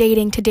just about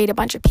dating to date a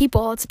bunch of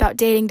people. It's about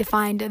dating to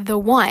find the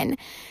one.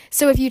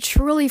 So if you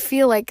truly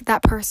feel like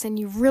that person,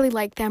 you really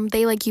like them,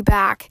 they like you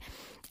back,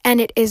 and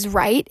it is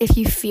right, if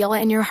you feel it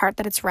in your heart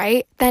that it's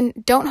right, then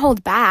don't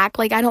hold back.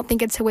 Like, I don't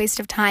think it's a waste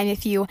of time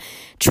if you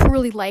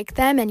truly like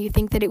them and you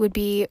think that it would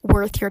be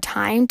worth your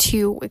time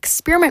to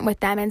experiment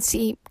with them and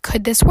see,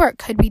 could this work?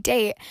 Could we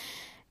date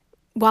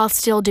while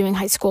still doing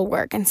high school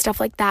work and stuff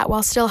like that,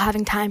 while still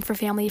having time for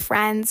family,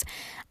 friends?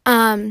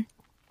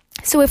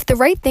 So if the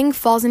right thing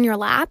falls in your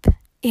lap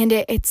and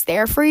it's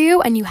there for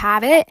you and you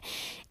have it,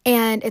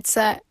 and it's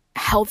a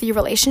healthy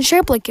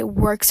relationship, like it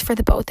works for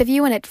the both of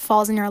you and it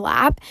falls in your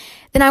lap,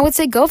 then I would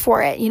say go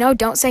for it.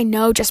 Don't say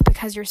no just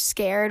because you're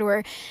scared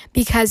or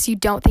because you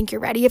don't think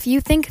you're ready. If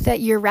you think that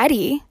you're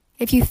ready,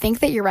 if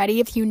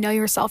you know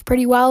yourself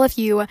pretty well, if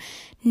you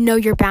know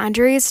your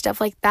boundaries,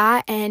 stuff like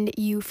that, and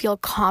you feel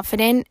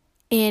confident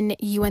in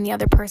you and the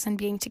other person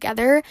being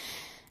together,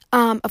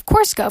 of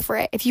course, go for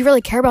it. If you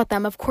really care about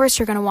them, of course,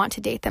 you're going to want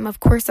to date them. Of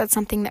course, that's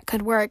something that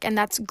could work, and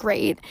that's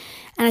great.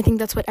 And I think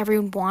that's what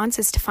everyone wants,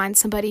 is to find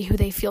somebody who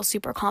they feel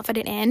super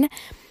confident in.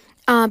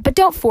 But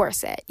don't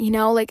force it.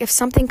 Like, if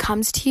something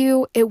comes to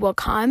you, it will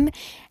come,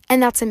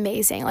 and that's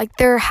amazing. Like,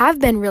 there have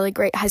been really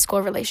great high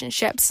school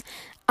relationships.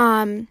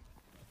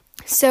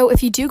 So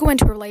if you do go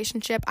into a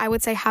relationship, I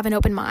would say have an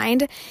open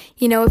mind.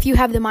 If you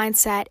have the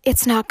mindset,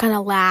 it's not going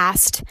to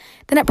last,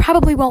 then it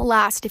probably won't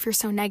last if you're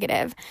so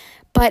negative.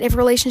 But if a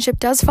relationship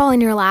does fall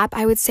in your lap,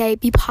 I would say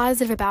be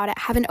positive about it.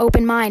 Have an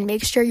open mind.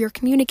 Make sure you're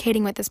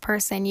communicating with this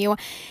person. You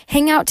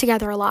hang out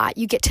together a lot.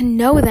 You get to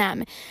know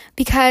them,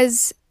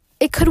 because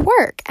it could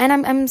work. And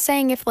I'm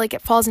saying, if like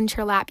it falls into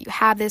your lap, you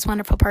have this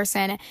wonderful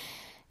person,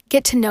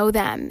 get to know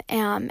them,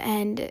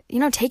 and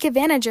take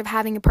advantage of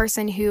having a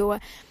person who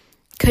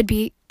could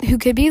be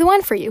the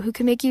one for you, who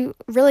could make you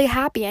really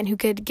happy, and who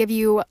could give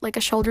you like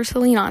a shoulder to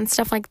lean on,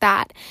 stuff like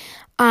that.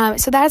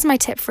 So that is my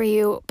tip for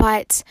you.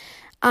 But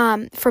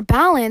for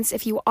balance,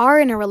 if you are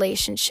in a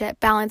relationship,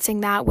 balancing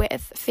that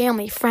with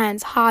family,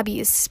 friends,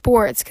 hobbies,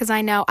 sports, because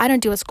I know I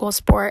don't do a school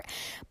sport,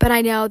 but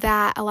I know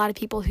that a lot of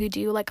people who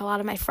do, like a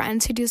lot of my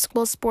friends who do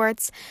school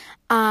sports,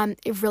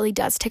 it really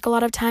does take a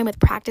lot of time with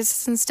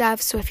practices and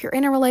stuff. So if you're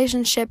in a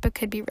relationship, it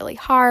could be really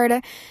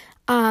hard.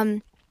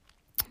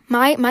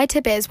 My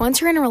tip is,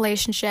 once you're in a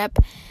relationship,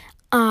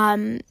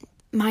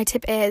 my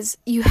tip is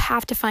you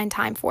have to find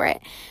time for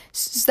it.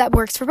 So that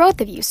works for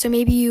both of you. So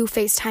maybe you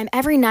FaceTime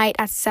every night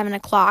at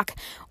 7:00,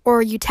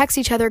 or you text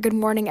each other good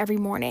morning every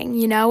morning.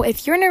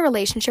 If you're in a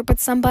relationship with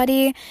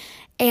somebody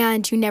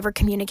and you never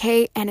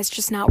communicate and it's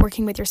just not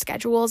working with your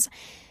schedules,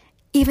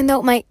 even though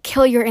it might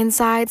kill your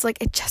insides, like,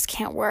 it just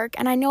can't work.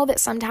 And I know that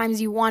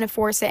sometimes you want to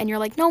force it and you're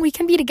like, no, we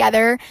can be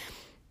together,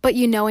 but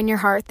in your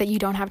heart that you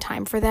don't have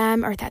time for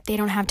them, or that they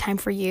don't have time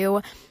for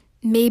you.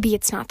 maybe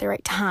it's not the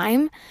right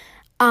time.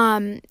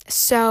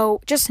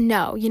 So just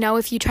know,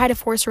 if you try to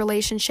force a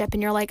relationship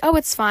and you're like, oh,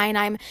 it's fine,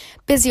 I'm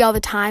busy all the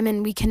time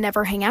and we can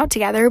never hang out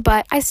together,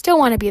 but I still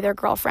want to be their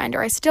girlfriend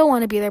or I still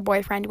want to be their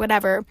boyfriend,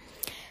 whatever.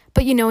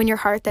 But you know in your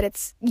heart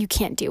that you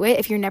can't do it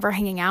if you're never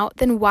hanging out,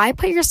 then why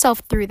put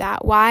yourself through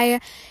that?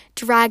 Why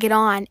drag it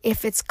on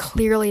if it's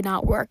clearly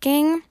not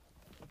working?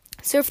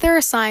 So if there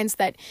are signs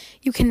that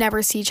you can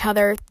never see each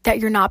other, that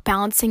you're not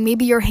balancing,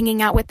 maybe you're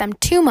hanging out with them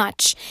too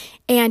much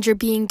and you're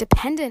being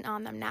dependent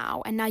on them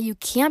now, and now you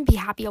can't be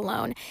happy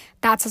alone,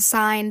 that's a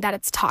sign that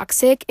it's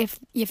toxic. If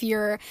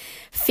you're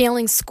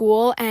failing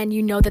school and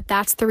you know that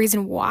that's the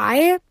reason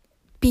why,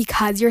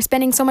 because you're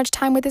spending so much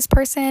time with this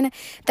person,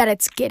 that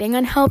it's getting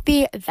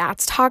unhealthy,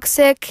 that's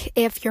toxic.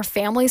 If your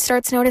family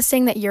starts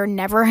noticing that you're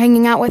never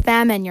hanging out with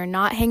them and you're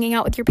not hanging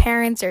out with your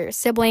parents or your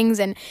siblings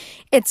and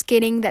it's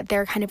getting that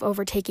they're kind of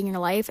overtaking your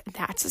life,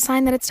 that's a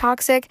sign that it's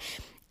toxic.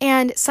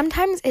 And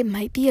sometimes it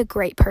might be a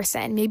great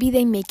person. Maybe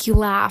they make you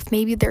laugh.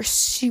 Maybe they're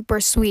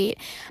super sweet.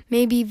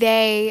 Maybe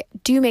they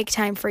do make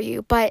time for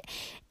you. But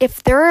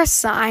if there are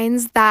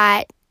signs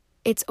that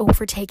it's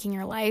overtaking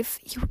your life,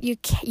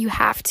 you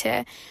have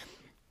to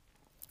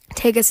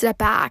take a step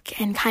back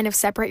and kind of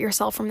separate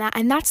yourself from that.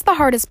 And that's the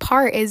hardest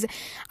part.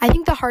 I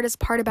think the hardest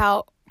part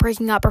about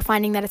breaking up or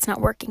finding that it's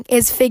not working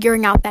is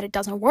figuring out that it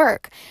doesn't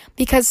work.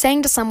 Because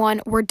saying to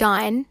someone, we're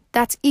done,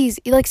 that's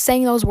easy. Like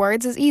saying those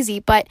words is easy,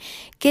 but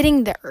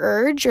getting the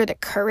urge or the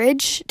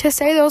courage to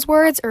say those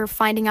words, or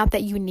finding out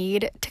that you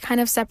need to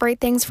kind of separate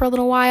things for a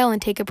little while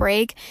and take a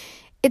break,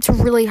 it's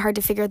really hard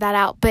to figure that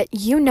out. But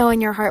you know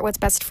in your heart what's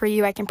best for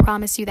you. I can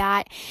promise you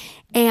that.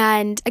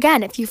 And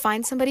again, if you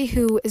find somebody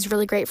who is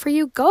really great for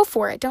you, go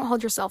for it. Don't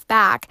hold yourself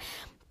back.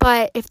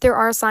 But if there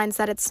are signs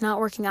that it's not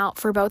working out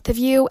for both of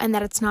you and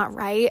that it's not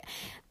right,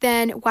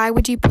 then why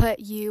would you put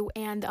you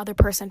and the other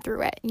person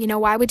through it?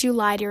 Why would you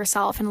lie to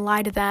yourself and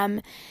lie to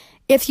them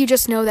if you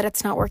just know that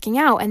it's not working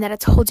out and that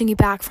it's holding you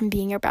back from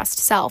being your best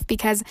self?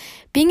 Because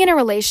being in a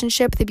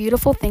relationship, the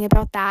beautiful thing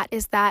about that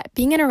is that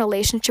being in a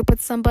relationship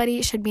with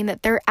somebody should mean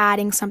that they're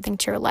adding something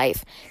to your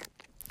life.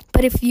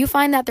 But if you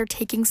find that they're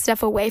taking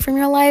stuff away from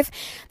your life,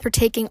 they're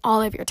taking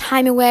all of your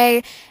time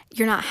away,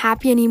 you're not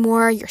happy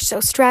anymore, you're so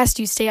stressed,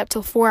 you stay up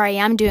till 4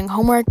 a.m. doing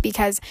homework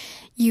because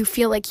you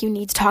feel like you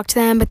need to talk to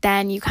them, but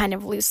then you kind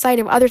of lose sight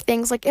of other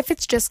things. Like if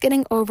it's just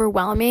getting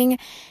overwhelming,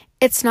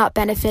 it's not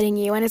benefiting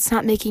you and it's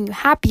not making you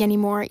happy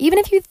anymore. Even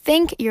if you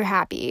think you're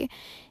happy,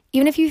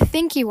 even if you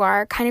think you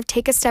are, kind of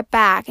take a step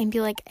back and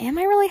be like, am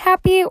I really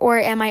happy, or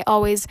am I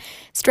always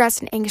stressed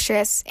and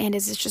anxious, and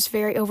is this just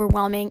very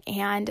overwhelming,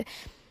 and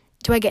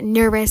do I get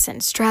nervous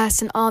and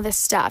stressed and all this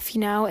stuff?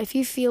 If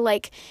you feel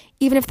like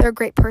even if they're a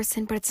great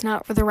person, but it's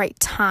not for the right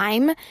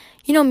time,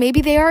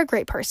 maybe they are a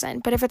great person,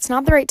 but if it's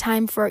not the right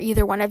time for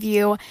either one of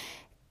you,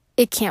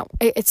 it's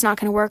not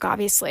going to work,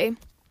 obviously.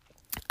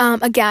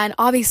 Again,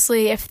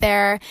 obviously, if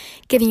they're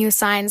giving you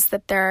signs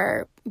that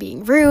they're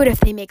being rude, if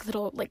they make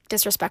little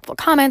disrespectful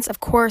comments, of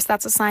course,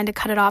 that's a sign to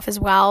cut it off as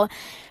well.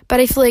 But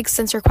I feel like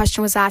since your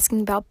question was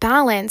asking about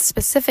balance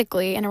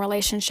specifically in a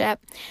relationship,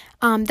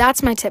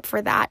 that's my tip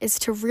for that, is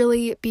to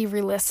really be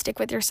realistic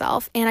with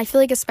yourself. And I feel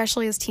like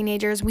especially as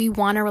teenagers, we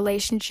want a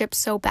relationship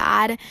so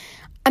bad.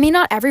 I mean,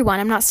 not everyone,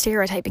 I'm not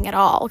stereotyping at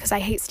all because I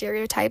hate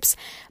stereotypes,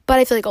 but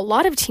I feel like a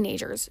lot of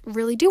teenagers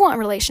really do want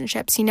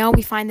relationships.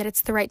 We find that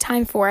it's the right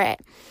time for it.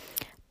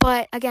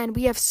 But again,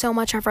 we have so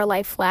much of our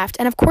life left.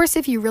 And of course,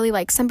 if you really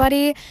like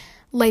somebody,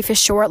 life is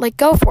short,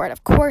 go for it.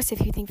 Of course,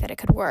 if you think that it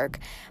could work.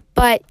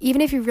 But even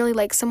if you really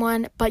like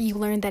someone, but you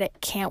learn that it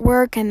can't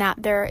work and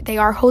that they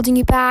are holding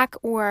you back,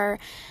 or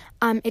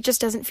it just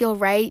doesn't feel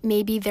right,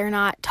 maybe they're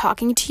not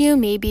talking to you,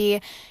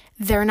 maybe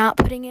they're not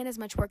putting in as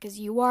much work as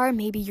you are,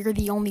 maybe you're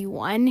the only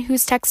one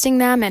who's texting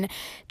them and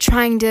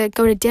trying to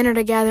go to dinner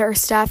together or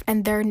stuff,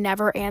 and they're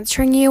never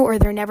answering you, or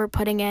they're never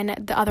putting in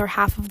the other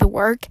half of the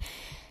work,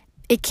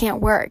 it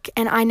can't work.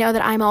 And I know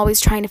that I'm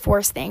always trying to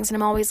force things, and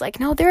I'm always like,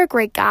 no, they're a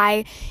great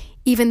guy,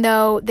 even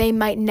though they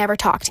might never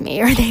talk to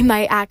me, or they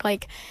might act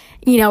like,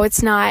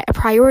 it's not a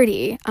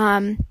priority.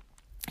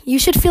 You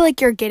should feel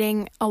like you're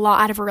getting a lot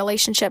out of a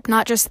relationship,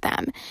 not just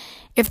them.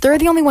 If they're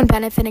the only one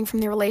benefiting from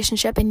the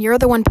relationship and you're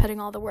the one putting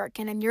all the work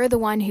in and you're the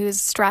one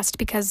who's stressed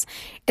because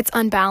it's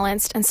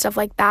unbalanced and stuff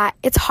like that,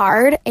 it's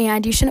hard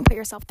and you shouldn't put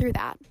yourself through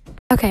that.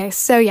 Okay,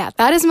 so yeah,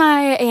 that is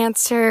my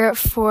answer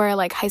for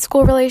high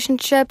school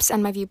relationships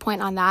and my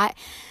viewpoint on that.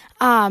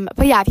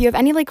 But yeah, if you have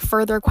any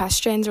further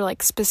questions or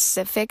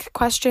specific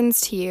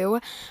questions to you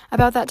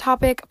about that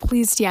topic,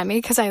 please DM me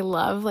because I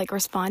love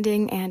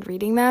responding and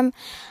reading them.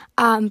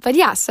 But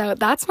yeah, so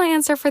that's my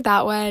answer for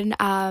that one.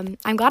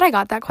 I'm glad I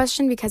got that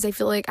question because I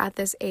feel like at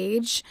this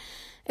age,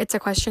 it's a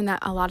question that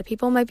a lot of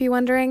people might be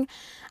wondering.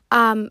 So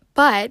I'm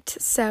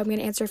going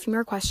to answer a few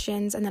more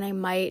questions and then I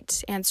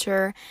might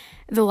answer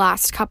the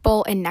last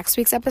couple in next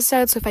week's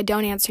episode. So if I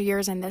don't answer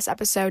yours in this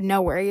episode,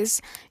 no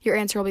worries. Your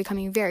answer will be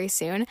coming very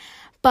soon.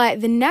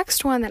 But the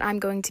next one that I'm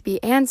going to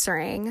be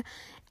answering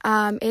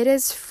It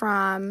is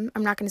from,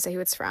 I'm not going to say who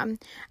it's from,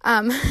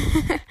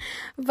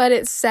 but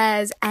it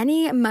says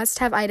any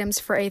must-have items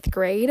for 8th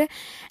grade.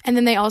 And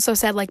then they also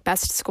said like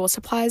best school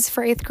supplies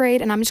for 8th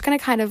grade. And I'm just going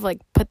to kind of like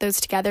put those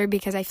together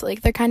because I feel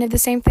like they're kind of the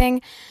same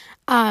thing.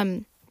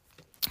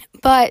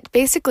 But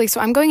basically, so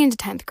I'm going into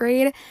 10th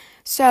grade.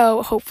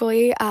 So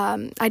hopefully,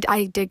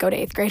 I did go to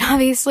 8th grade,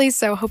 obviously.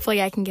 So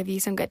hopefully I can give you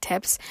some good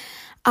tips.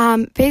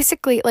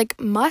 Basically, like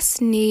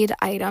must-need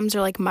items or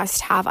like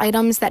must-have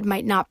items that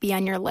might not be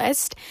on your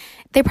list.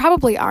 They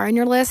probably are on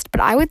your list, but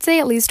I would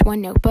say at least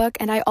one notebook.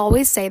 And I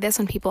always say this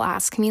when people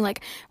ask me,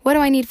 like, what do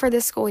I need for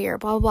this school year?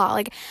 Blah, blah, blah.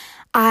 Like,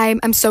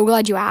 I'm so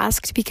glad you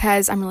asked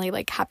because I'm really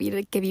like happy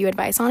to give you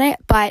advice on it.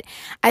 But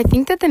I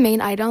think that the main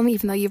item,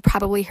 even though you've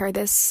probably heard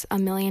this a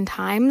million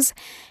times,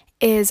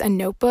 is a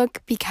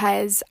notebook,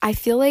 because I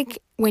feel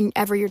like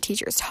whenever your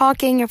teacher's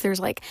talking, if there's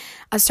like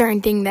a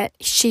certain thing that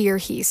she or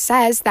he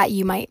says that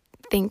you might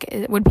think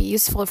it would be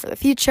useful for the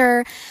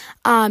future,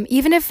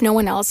 even if no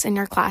one else in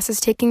your class is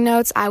taking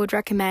notes, I would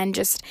recommend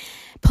just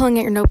pulling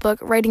out your notebook,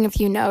 writing a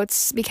few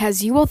notes,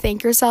 because you will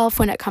thank yourself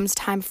when it comes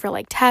time for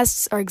like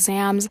tests or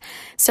exams,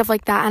 stuff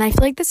like that. And I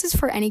feel like this is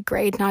for any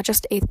grade, not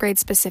just 8th grade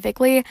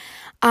specifically.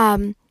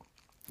 But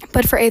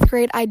for 8th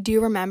grade, I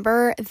do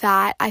remember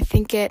that I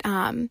think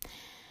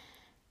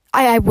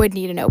I would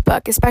need a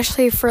notebook,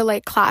 especially for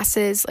like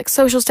classes like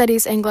social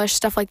studies, English,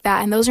 stuff like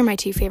that. And those are my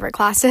 2 favorite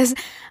classes.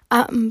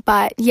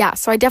 But yeah,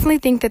 so I definitely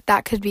think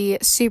that could be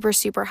super,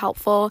 super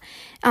helpful,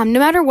 no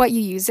matter what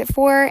you use it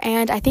for.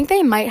 And I think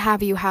they might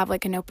have you have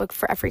like a notebook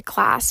for every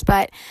class,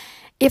 but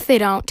if they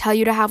don't tell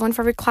you to have one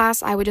for every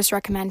class, I would just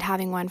recommend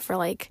having one for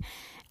like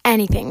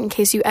anything, in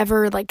case you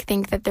ever like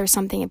think that there's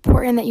something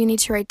important that you need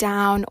to write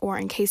down, or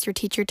in case your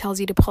teacher tells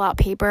you to pull out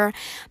paper.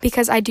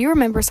 Because I do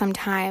remember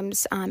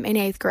sometimes in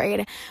 8th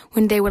grade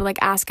when they would like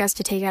ask us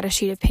to take out a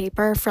sheet of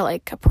paper for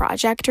like a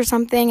project or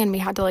something, and we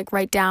had to like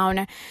write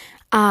down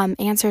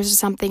answers to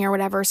something or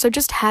whatever. So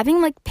just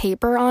having like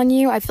paper on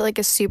you, I feel like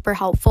is super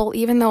helpful,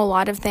 even though a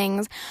lot of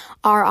things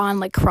are on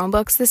like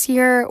Chromebooks this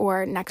year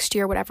or next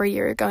year, whatever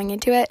you're going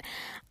into it.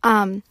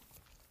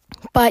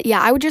 But yeah,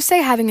 I would just say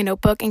having a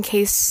notebook in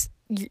case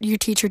your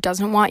teacher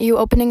doesn't want you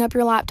opening up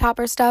your laptop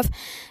or stuff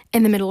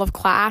in the middle of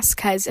class,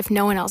 because if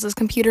no one else's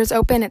computer is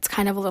open, it's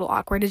kind of a little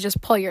awkward to just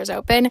pull yours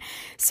open.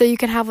 So you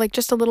can have like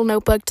just a little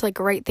notebook to like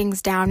write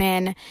things down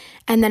in,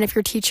 and then if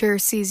your teacher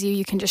sees you,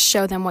 you can just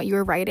show them what you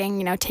were writing,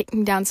 you know,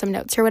 taking down some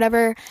notes or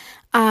whatever.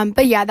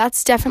 But yeah,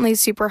 that's definitely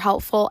super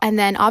helpful. And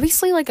then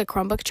obviously like a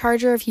Chromebook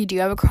charger, if you do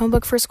have a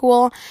Chromebook for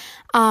school.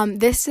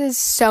 This is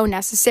so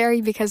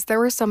necessary, because there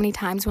were so many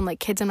times when like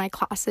kids in my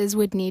classes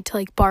would need to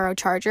like borrow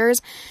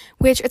chargers,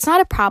 which it's not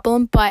a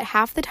problem, but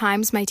half the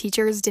times my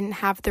teachers didn't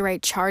have the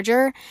right charger.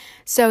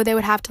 So they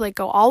would have to like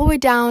go all the way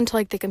down to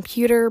like the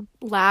computer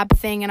lab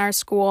thing in our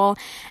school,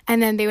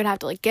 and then they would have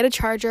to like get a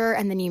charger,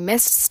 and then you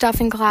missed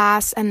stuff in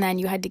class, and then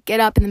you had to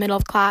get up in the middle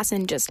of class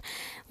and just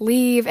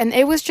leave. And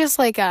it was just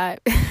like a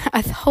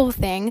whole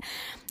thing.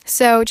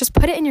 So just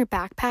put it in your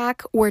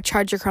backpack or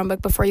charge your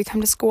Chromebook before you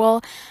come to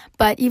school.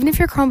 But even if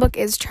your Chromebook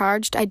is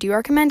charged, I do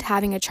recommend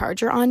having a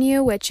charger on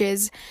you, which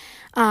is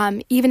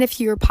even if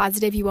you're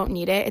positive you won't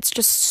need it, it's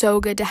just so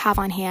good to have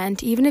on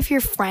hand. Even if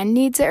your friend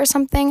needs it or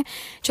something,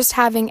 just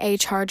having a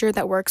charger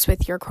that works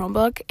with your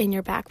Chromebook in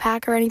your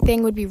backpack or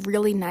anything would be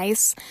really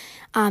nice.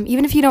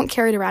 Even if you don't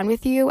carry it around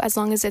with you, as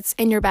long as it's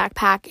in your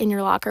backpack, in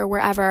your locker,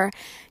 wherever,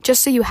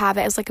 just so you have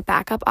it as like a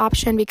backup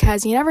option,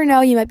 because you never know,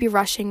 you might be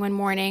rushing one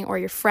morning or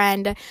your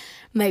friend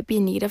might be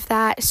in need of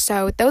that.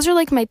 So those are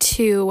like my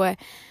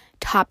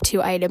top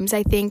 2 items,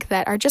 I think,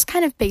 that are just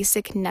kind of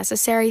basic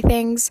necessary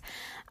things.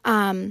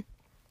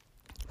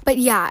 But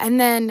yeah, and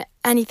then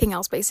anything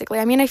else basically.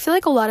 I mean, I feel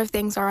like a lot of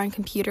things are on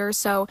computers,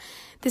 so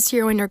this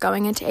year when you're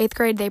going into 8th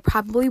grade, they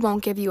probably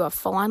won't give you a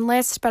full-on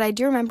list, but I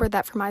do remember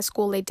that for my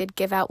school, they did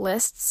give out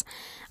lists,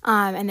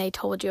 and they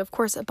told you, of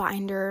course, a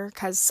binder,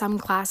 because some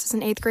classes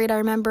in 8th grade, I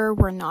remember,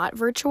 were not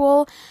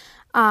virtual.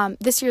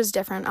 This year is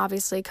different,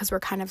 obviously, because we're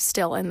kind of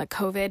still in the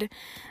COVID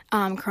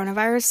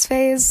coronavirus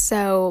phase,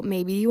 so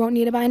maybe you won't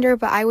need a binder,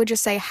 but I would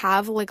just say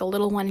have like a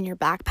little one in your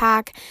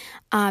backpack,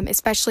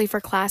 especially for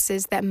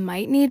classes that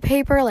might need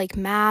paper, like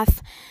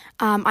math.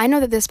 I know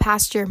that this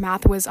past year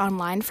math was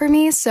online for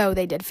me, so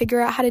they did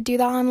figure out how to do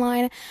that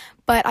online.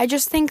 But I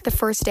just think the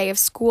first day of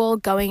school,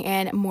 going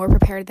in more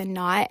prepared than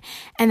not,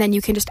 and then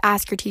you can just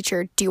ask your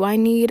teacher, do I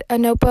need a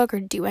notebook or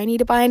do I need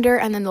a binder?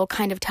 And then they'll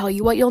kind of tell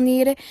you what you'll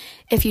need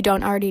if you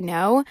don't already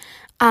know.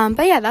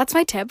 But yeah, that's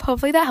my tip.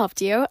 Hopefully that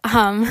helped you.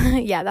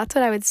 Yeah, that's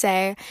what I would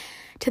say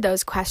to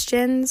those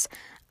questions.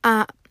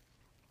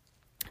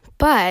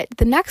 But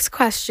the next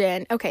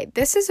question, okay,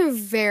 this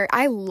is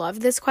I love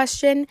this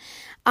question.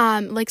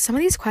 Like some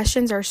of these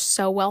questions are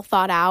so well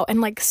thought out and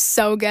like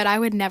so good. I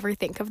would never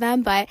think of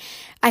them, but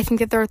I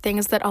think that there are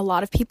things that a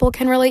lot of people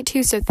can relate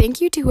to. So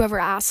thank you to whoever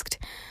asked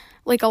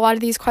like a lot of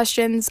these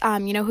questions.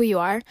 You know who you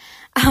are.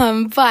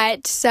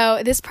 But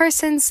so this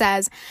person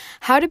says,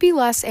 how to be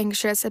less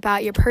anxious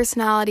about your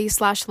personality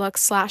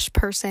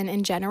 /look/person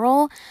in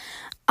general.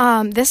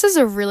 This is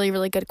a really,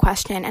 really good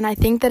question. And I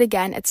think that,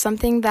 again, it's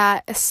something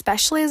that,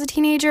 especially as a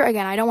teenager,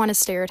 again, I don't want to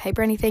stereotype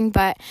or anything,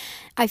 but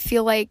I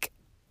feel like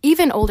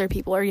even older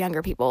people or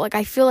younger people, like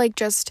I feel like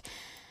just,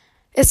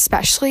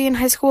 especially in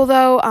high school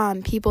though,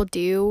 people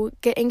do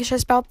get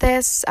anxious about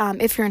this.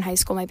 If you're in high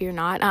school, maybe you're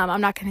not.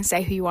 I'm not going to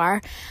say who you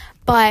are.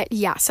 But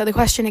yeah, so the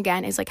question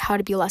again is like how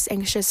to be less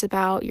anxious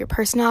about your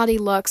personality,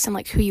 looks, and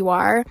like who you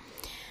are.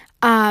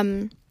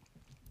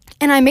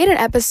 And I made an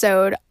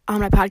episode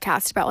on my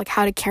podcast about like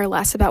how to care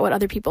less about what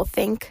other people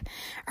think,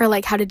 or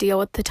like how to deal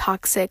with the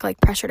toxic like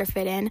pressure to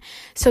fit in.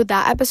 So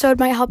that episode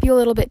might help you a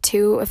little bit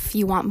too if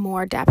you want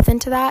more depth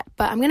into that.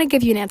 But I'm going to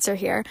give you an answer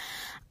here.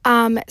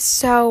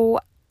 So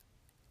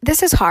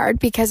this is hard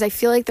because I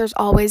feel like there's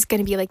always going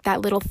to be like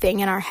that little thing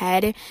in our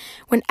head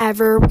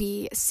whenever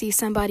we see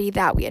somebody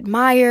that we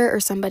admire or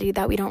somebody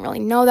that we don't really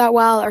know that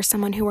well or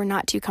someone who we're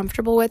not too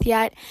comfortable with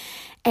yet.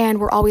 And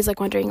we're always like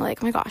wondering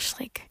like, oh my gosh,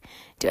 like,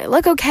 do I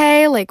look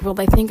okay? Like, will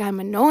they think I'm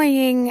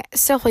annoying?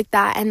 Stuff like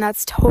that. And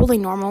that's totally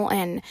normal.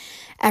 And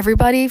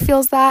everybody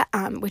feels that,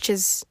 which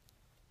is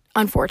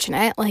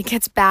unfortunate. Like,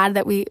 it's bad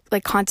that we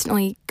like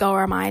constantly go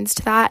our minds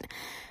to that,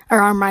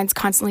 or our minds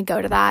constantly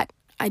go to that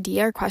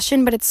idea or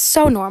question, but it's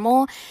so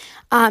normal.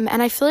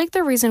 And I feel like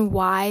the reason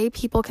why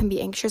people can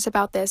be anxious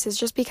about this is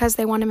just because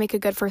they want to make a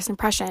good first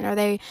impression, or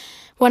they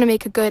want to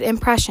make a good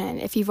impression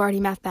if you've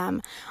already met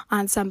them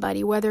on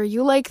somebody, whether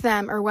you like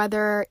them or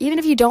whether, even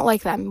if you don't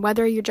like them,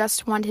 whether you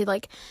just want to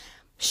like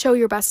show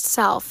your best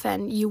self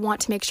and you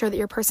want to make sure that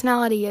your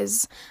personality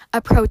is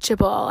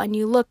approachable and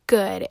you look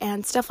good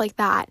and stuff like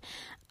that.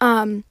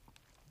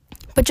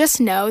 But just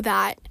know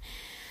that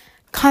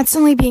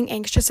constantly being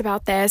anxious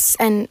about this,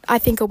 and I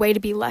think a way to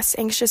be less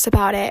anxious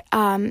about it,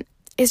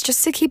 is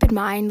just to keep in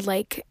mind,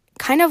 like,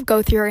 kind of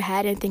go through your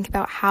head and think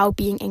about how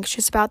being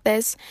anxious about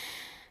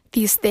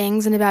these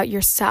things and about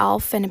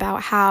yourself and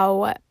about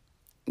how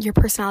your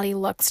personality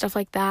looks, stuff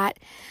like that,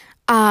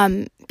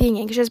 being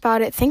anxious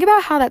about it, think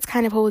about how that's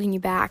kind of holding you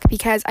back.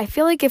 Because I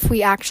feel like if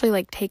we actually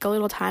like take a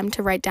little time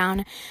to write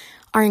down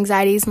our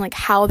anxieties and like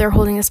how they're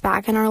holding us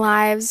back in our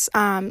lives,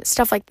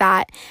 stuff like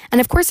that.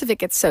 And of course, if it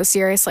gets so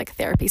serious, like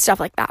therapy, stuff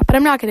like that. But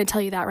I'm not going to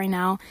tell you that right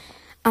now,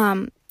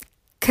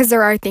 because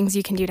there are things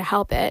you can do to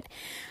help it.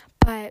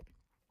 But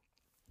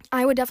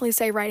I would definitely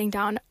say writing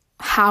down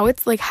how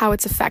it's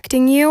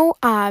affecting you,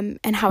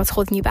 and how it's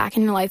holding you back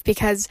in your life,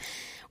 because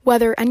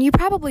and you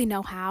probably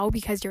know how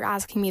because you're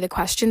asking me the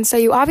question. So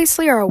you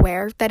obviously are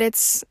aware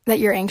that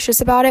you're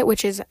anxious about it,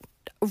 which is a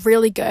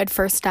really good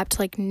first step to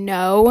like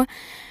know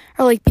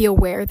or like be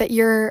aware that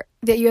you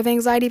have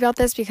anxiety about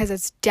this, because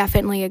it's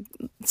definitely a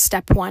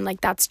step one.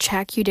 Like, that's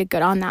check, you did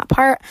good on that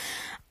part.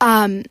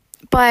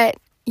 But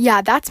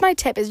yeah, that's my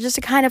tip, is just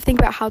to kind of think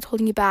about how it's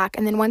holding you back.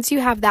 And then once you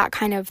have that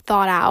kind of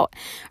thought out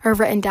or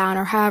written down,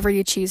 or however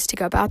you choose to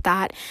go about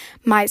that,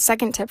 my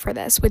second tip for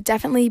this would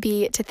definitely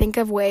be to think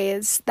of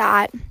ways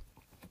that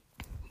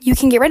you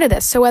can get rid of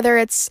this. So whether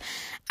it's,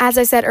 as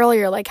I said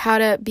earlier, like how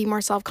to be more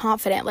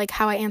self-confident, like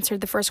how I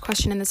answered the first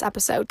question in this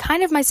episode,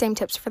 kind of my same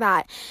tips for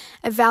that.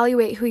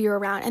 Evaluate who you're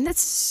around. And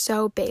that's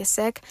so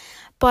basic,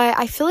 but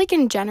I feel like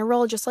in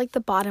general, just like the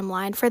bottom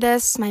line for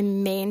this, my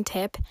main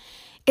tip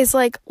is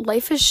like,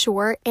 life is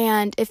short,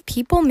 and if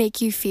people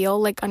make you feel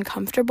like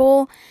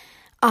uncomfortable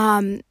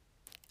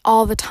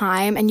all the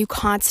time, and you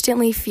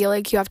constantly feel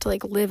like you have to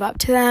like live up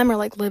to them or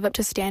like live up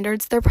to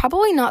standards, they're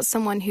probably not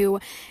someone who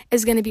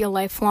is going to be a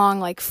lifelong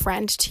like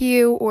friend to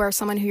you, or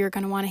someone who you're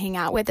going to want to hang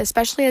out with,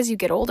 especially as you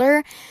get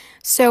older.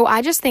 So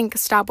I just think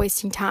stop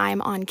wasting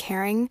time on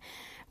caring,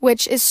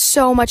 which is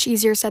so much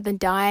easier said than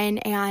done.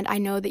 And I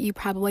know that you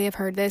probably have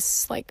heard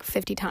this like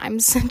 50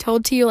 times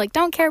told to you, like,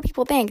 don't care what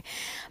people think.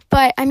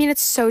 But I mean,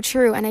 it's so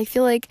true. And I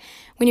feel like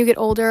when you get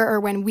older,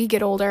 or when we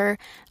get older,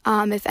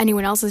 if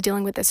anyone else is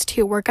dealing with this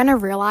too, we're going to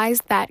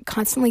realize that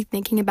constantly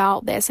thinking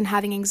about this and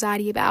having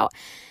anxiety about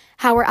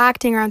how we're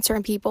acting around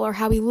certain people or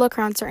how we look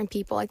around certain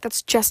people, like,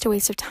 that's just a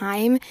waste of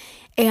time.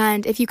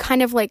 And if you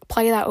kind of like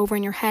play that over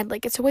in your head,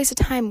 like, it's a waste of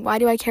time, why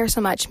do I care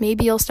so much?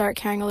 Maybe you'll start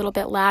caring a little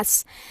bit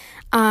less.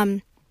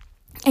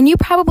 And you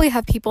probably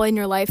have people in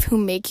your life who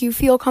make you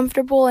feel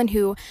comfortable and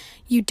who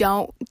you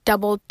don't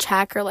double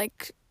check or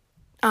like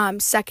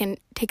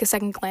take a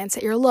second glance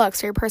at your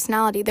looks or your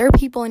personality. There are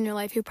people in your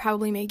life who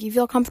probably make you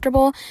feel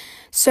comfortable.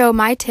 So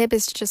my tip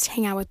is to just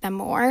hang out with them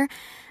more.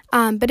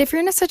 But if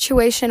you're in a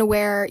situation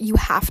where you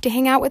have to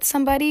hang out with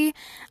somebody,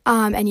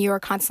 and you are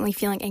constantly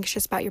feeling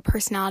anxious about your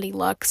personality,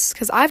 looks,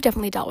 because I've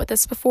definitely dealt with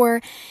this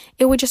before,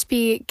 it would just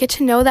be get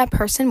to know that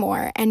person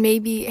more and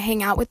maybe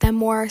hang out with them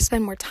more,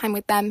 spend more time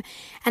with them.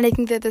 And I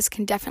think that this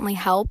can definitely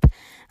help.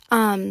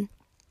 And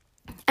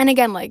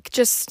again, like,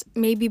 just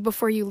maybe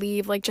before you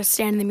leave, like, just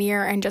stand in the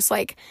mirror and just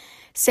like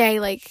say,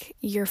 like,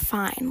 you're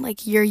fine,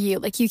 like, you're you,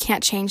 like, you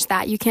can't change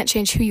that, you can't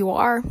change who you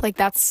are, like,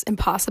 that's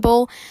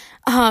impossible.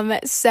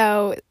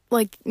 So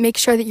like, make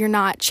sure that you're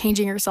not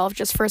changing yourself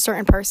just for a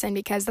certain person,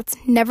 because that's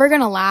never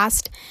gonna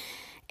last.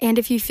 And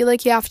if you feel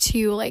like you have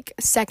to like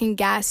second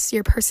guess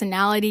your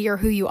personality or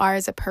who you are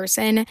as a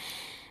person,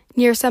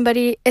 near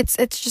somebody, it's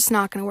just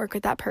not going to work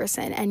with that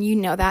person, and you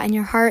know that in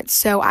your heart.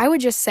 So I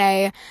would just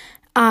say,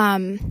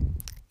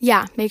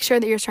 make sure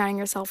that you're surrounding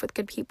yourself with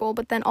good people,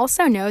 but then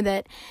also know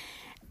that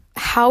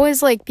how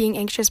is like being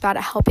anxious about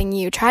it helping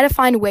you? Try to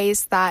find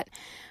ways that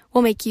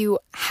will make you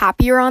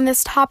happier on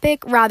this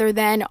topic rather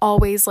than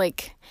always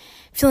like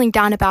feeling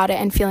down about it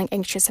and feeling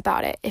anxious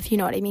about it, if you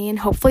know what I mean.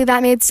 Hopefully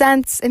that made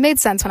sense. It made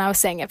sense when I was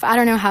saying it, but I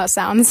don't know how it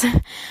sounds.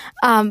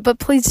 But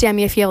please DM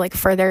me if you have like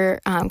further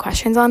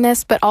questions on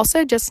this, but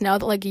also just know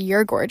that like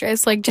you're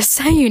gorgeous, like just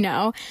so you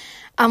know.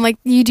 Like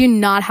you do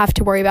not have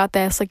to worry about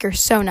this. Like you're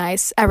so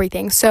nice,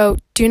 everything. So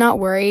do not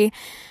worry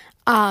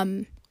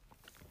at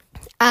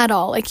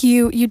all. Like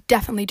you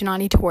definitely do not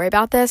need to worry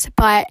about this,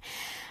 but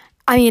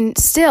I mean,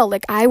 still,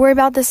 like, I worry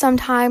about this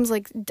sometimes.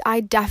 Like,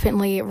 I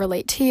definitely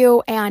relate to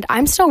you, and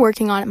I'm still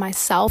working on it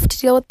myself to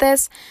deal with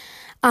this.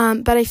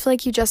 But I feel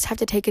like you just have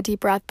to take a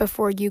deep breath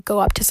before you go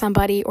up to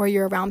somebody or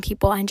you're around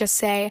people and just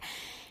say,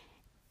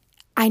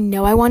 I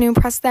know I want to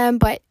impress them,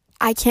 but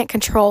I can't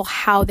control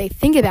how they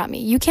think about me.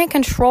 You can't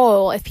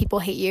control if people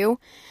hate you.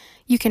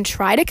 You can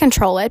try to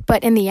control it,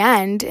 but in the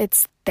end,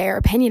 it's their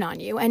opinion on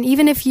you. And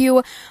even if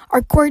you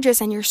are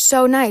gorgeous and you're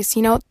so nice,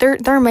 you know,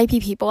 there might be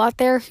people out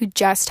there who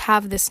just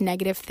have this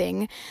negative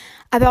thing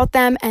about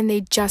them, and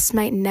they just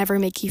might never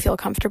make you feel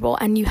comfortable.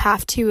 And you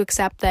have to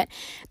accept that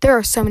there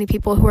are so many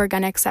people who are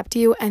going to accept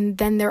you, and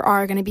then there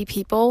are going to be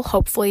people,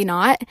 hopefully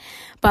not,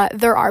 but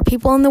there are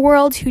people in the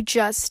world who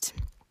just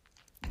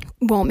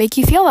won't make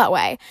you feel that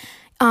way.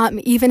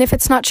 Even if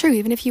it's not true,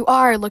 even if you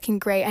are looking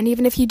great, and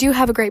even if you do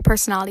have a great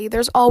personality,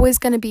 there's always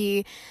going to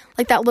be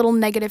like that little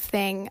negative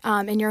thing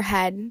in your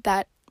head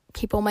that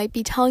people might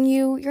be telling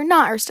you you're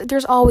not, or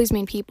there's always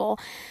mean people.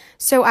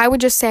 So I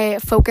would just say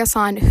focus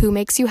on who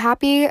makes you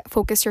happy,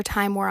 focus your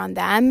time more on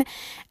them,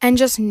 and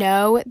just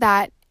know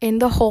that in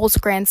the whole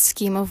grand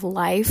scheme of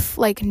life,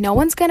 like no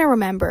one's going to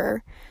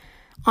remember.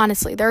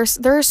 Honestly, there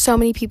are so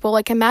many people.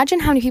 Like imagine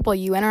how many people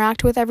you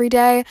interact with every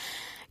day.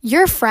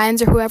 Your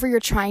friends or whoever you're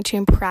trying to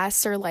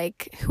impress, or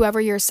like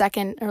whoever you're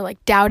second or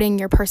like doubting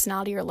your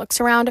personality or looks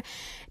around,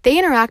 they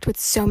interact with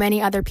so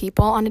many other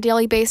people on a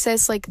daily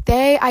basis. Like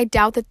I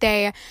doubt that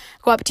they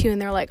go up to you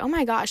and they're like, oh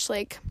my gosh,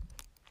 like,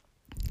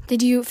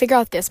 did you figure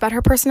out this about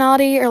her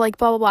personality, or like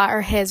blah, blah, blah,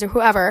 or his or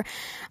whoever.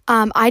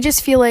 I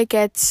just feel like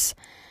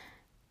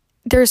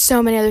there's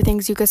so many other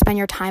things you could spend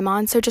your time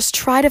on. So just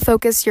try to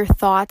focus your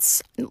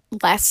thoughts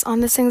less on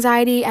this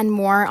anxiety and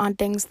more on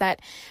things that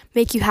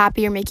make you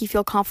happy or make you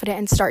feel confident,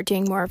 and start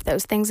doing more of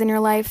those things in your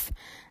life.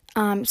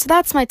 So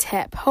that's my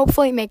tip.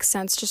 Hopefully it makes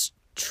sense. Just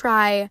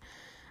try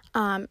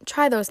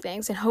those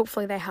things, and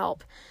hopefully they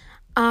help.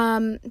 So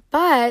I'm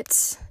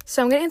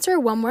going to answer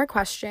one more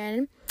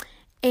question,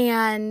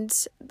 and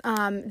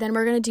then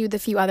we're going to do the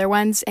few other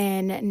ones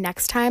in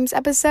next time's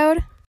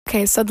episode.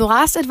 Okay, so the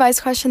last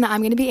advice question that I'm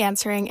going to be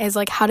answering is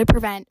like how to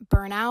prevent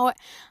burnout,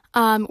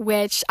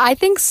 which I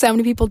think so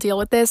many people deal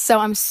with this. So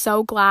I'm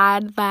so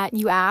glad that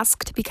you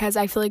asked, because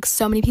I feel like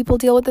so many people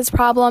deal with this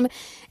problem,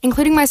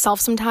 including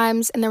myself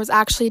sometimes. And there was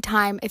actually a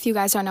time, if you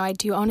guys don't know, I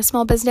do own a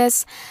small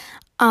business.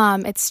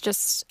 It's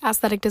just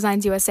Aesthetic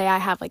Designs USA. I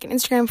have like an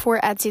Instagram for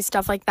it, Etsy,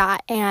 stuff like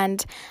that.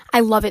 And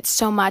I love it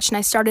so much. And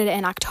I started it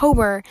in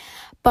October.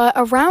 But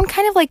around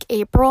kind of like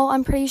April,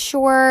 I'm pretty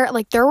sure,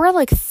 like there were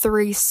like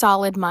 3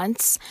 solid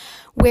months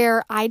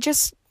where I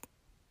just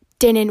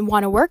didn't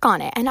want to work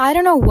on it. And I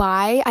don't know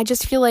why. I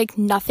just feel like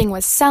nothing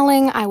was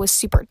selling. I was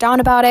super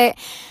down about it.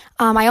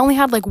 I only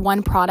had like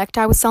one product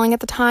I was selling at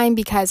the time,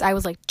 because I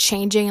was like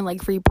changing and like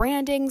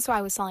rebranding. So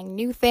I was selling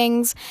new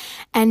things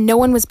and no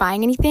one was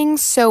buying anything.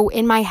 So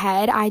in my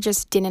head, I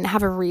just didn't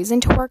have a reason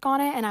to work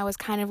on it. And I was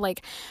kind of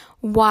like,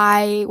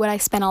 why would I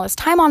spend all this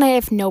time on it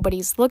if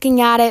nobody's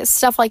looking at it?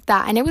 Stuff like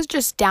that. And it was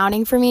just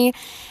downing for me.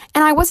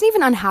 And I wasn't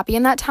even unhappy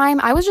in that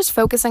time. I was just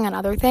focusing on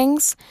other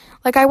things.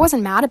 Like I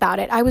wasn't mad about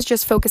it. I was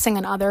just focusing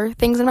on other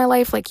things in my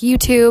life, like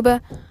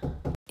YouTube,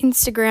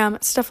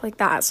 Instagram, stuff like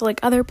that. So like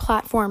other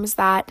platforms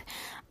that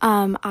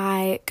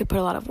I could put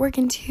a lot of work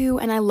into,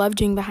 and I love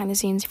doing behind the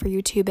scenes for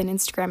YouTube and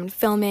Instagram and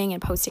filming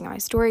and posting on my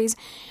stories.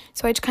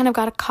 So I just kind of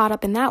got caught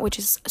up in that, which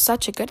is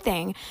such a good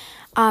thing.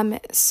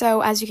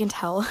 So as you can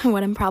tell,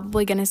 what I'm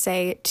probably going to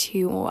say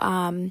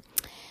to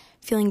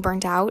feeling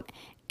burnt out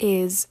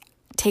is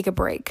take a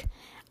break.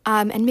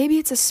 And maybe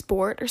it's a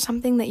sport or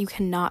something that you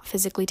cannot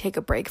physically take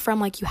a break from,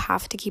 like you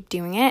have to keep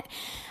doing it.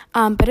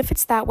 But if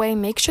it's that way,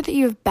 make sure that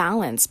you have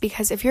balance,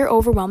 because if you're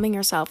overwhelming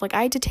yourself, like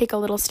I had to take a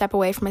little step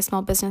away from my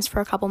small business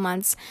for a couple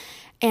months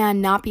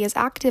and not be as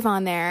active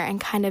on there, and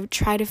kind of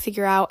try to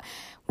figure out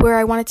where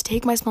I wanted to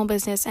take my small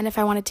business and if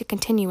I wanted to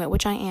continue it,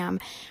 which I am.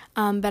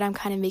 But I'm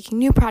kind of making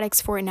new products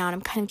for it now, and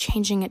I'm kind of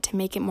changing it to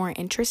make it more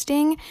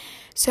interesting.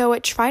 So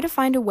try to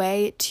find a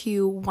way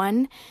to,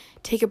 one,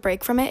 take a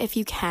break from it if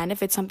you can,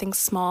 if it's something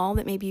small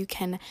that maybe you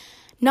can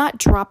not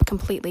drop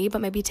completely, but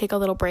maybe take a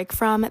little break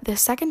from. The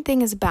second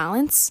thing is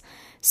balance.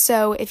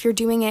 So if you're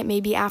doing it,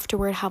 maybe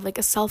afterward have like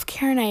a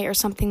self-care night or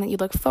something that you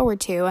look forward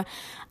to.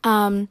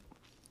 And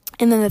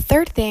And then the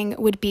third thing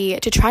would be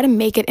to try to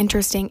make it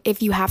interesting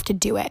if you have to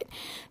do it.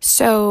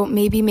 So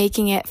maybe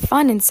making it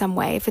fun in some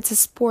way. If it's a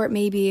sport,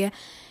 maybe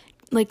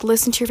like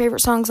listen to your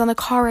favorite songs on the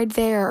car ride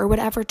there or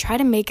whatever. Try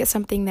to make it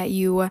something that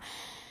you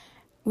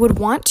would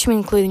want to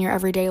include in your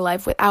everyday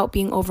life without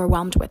being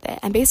overwhelmed with it.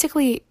 And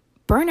basically,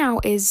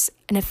 burnout is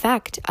an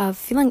effect of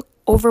feeling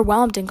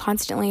overwhelmed and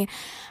constantly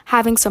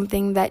having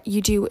something that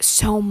you do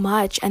so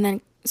much and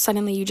then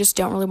suddenly you just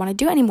don't really want to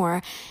do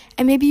anymore.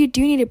 And maybe you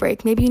do need a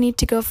break. Maybe you need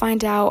to go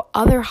find out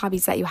other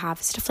hobbies that you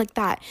have, stuff like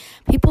that.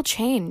 People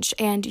change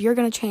and you're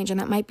going to change, and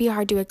that might be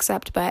hard to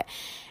accept, but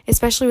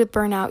especially with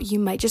burnout, you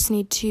might just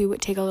need to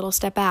take a little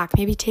step back.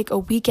 Maybe take a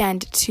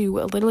weekend to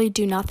literally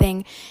do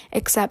nothing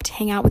except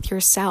hang out with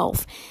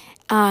yourself.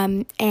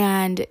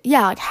 And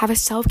yeah, like have a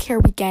self-care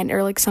weekend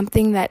or like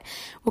something that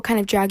will kind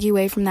of drag you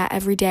away from that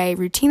everyday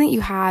routine that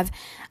you have,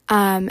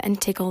 and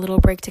take a little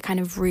break to kind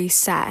of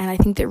reset. And I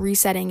think that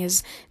resetting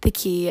is the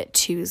key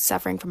to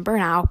suffering from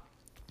burnout.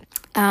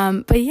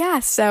 But yeah,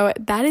 so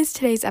that is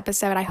today's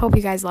episode. I hope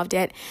you guys loved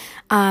it.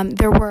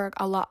 There were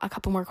a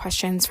couple more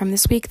questions from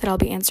this week that I'll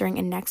be answering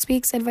in next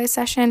week's advice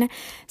session.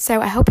 So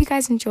I hope you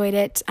guys enjoyed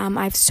it.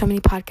 I have so many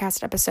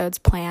podcast episodes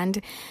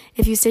planned.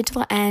 If you stayed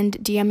till the end,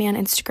 DM me on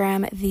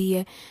Instagram,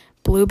 the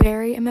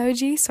blueberry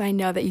emoji, so I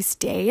know that you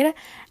stayed.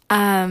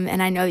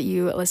 And I know that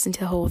you listened to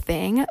the whole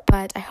thing,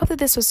 but I hope that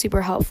this was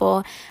super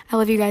helpful. I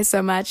love you guys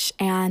so much,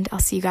 and I'll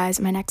see you guys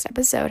in my next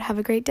episode. Have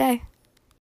a great day.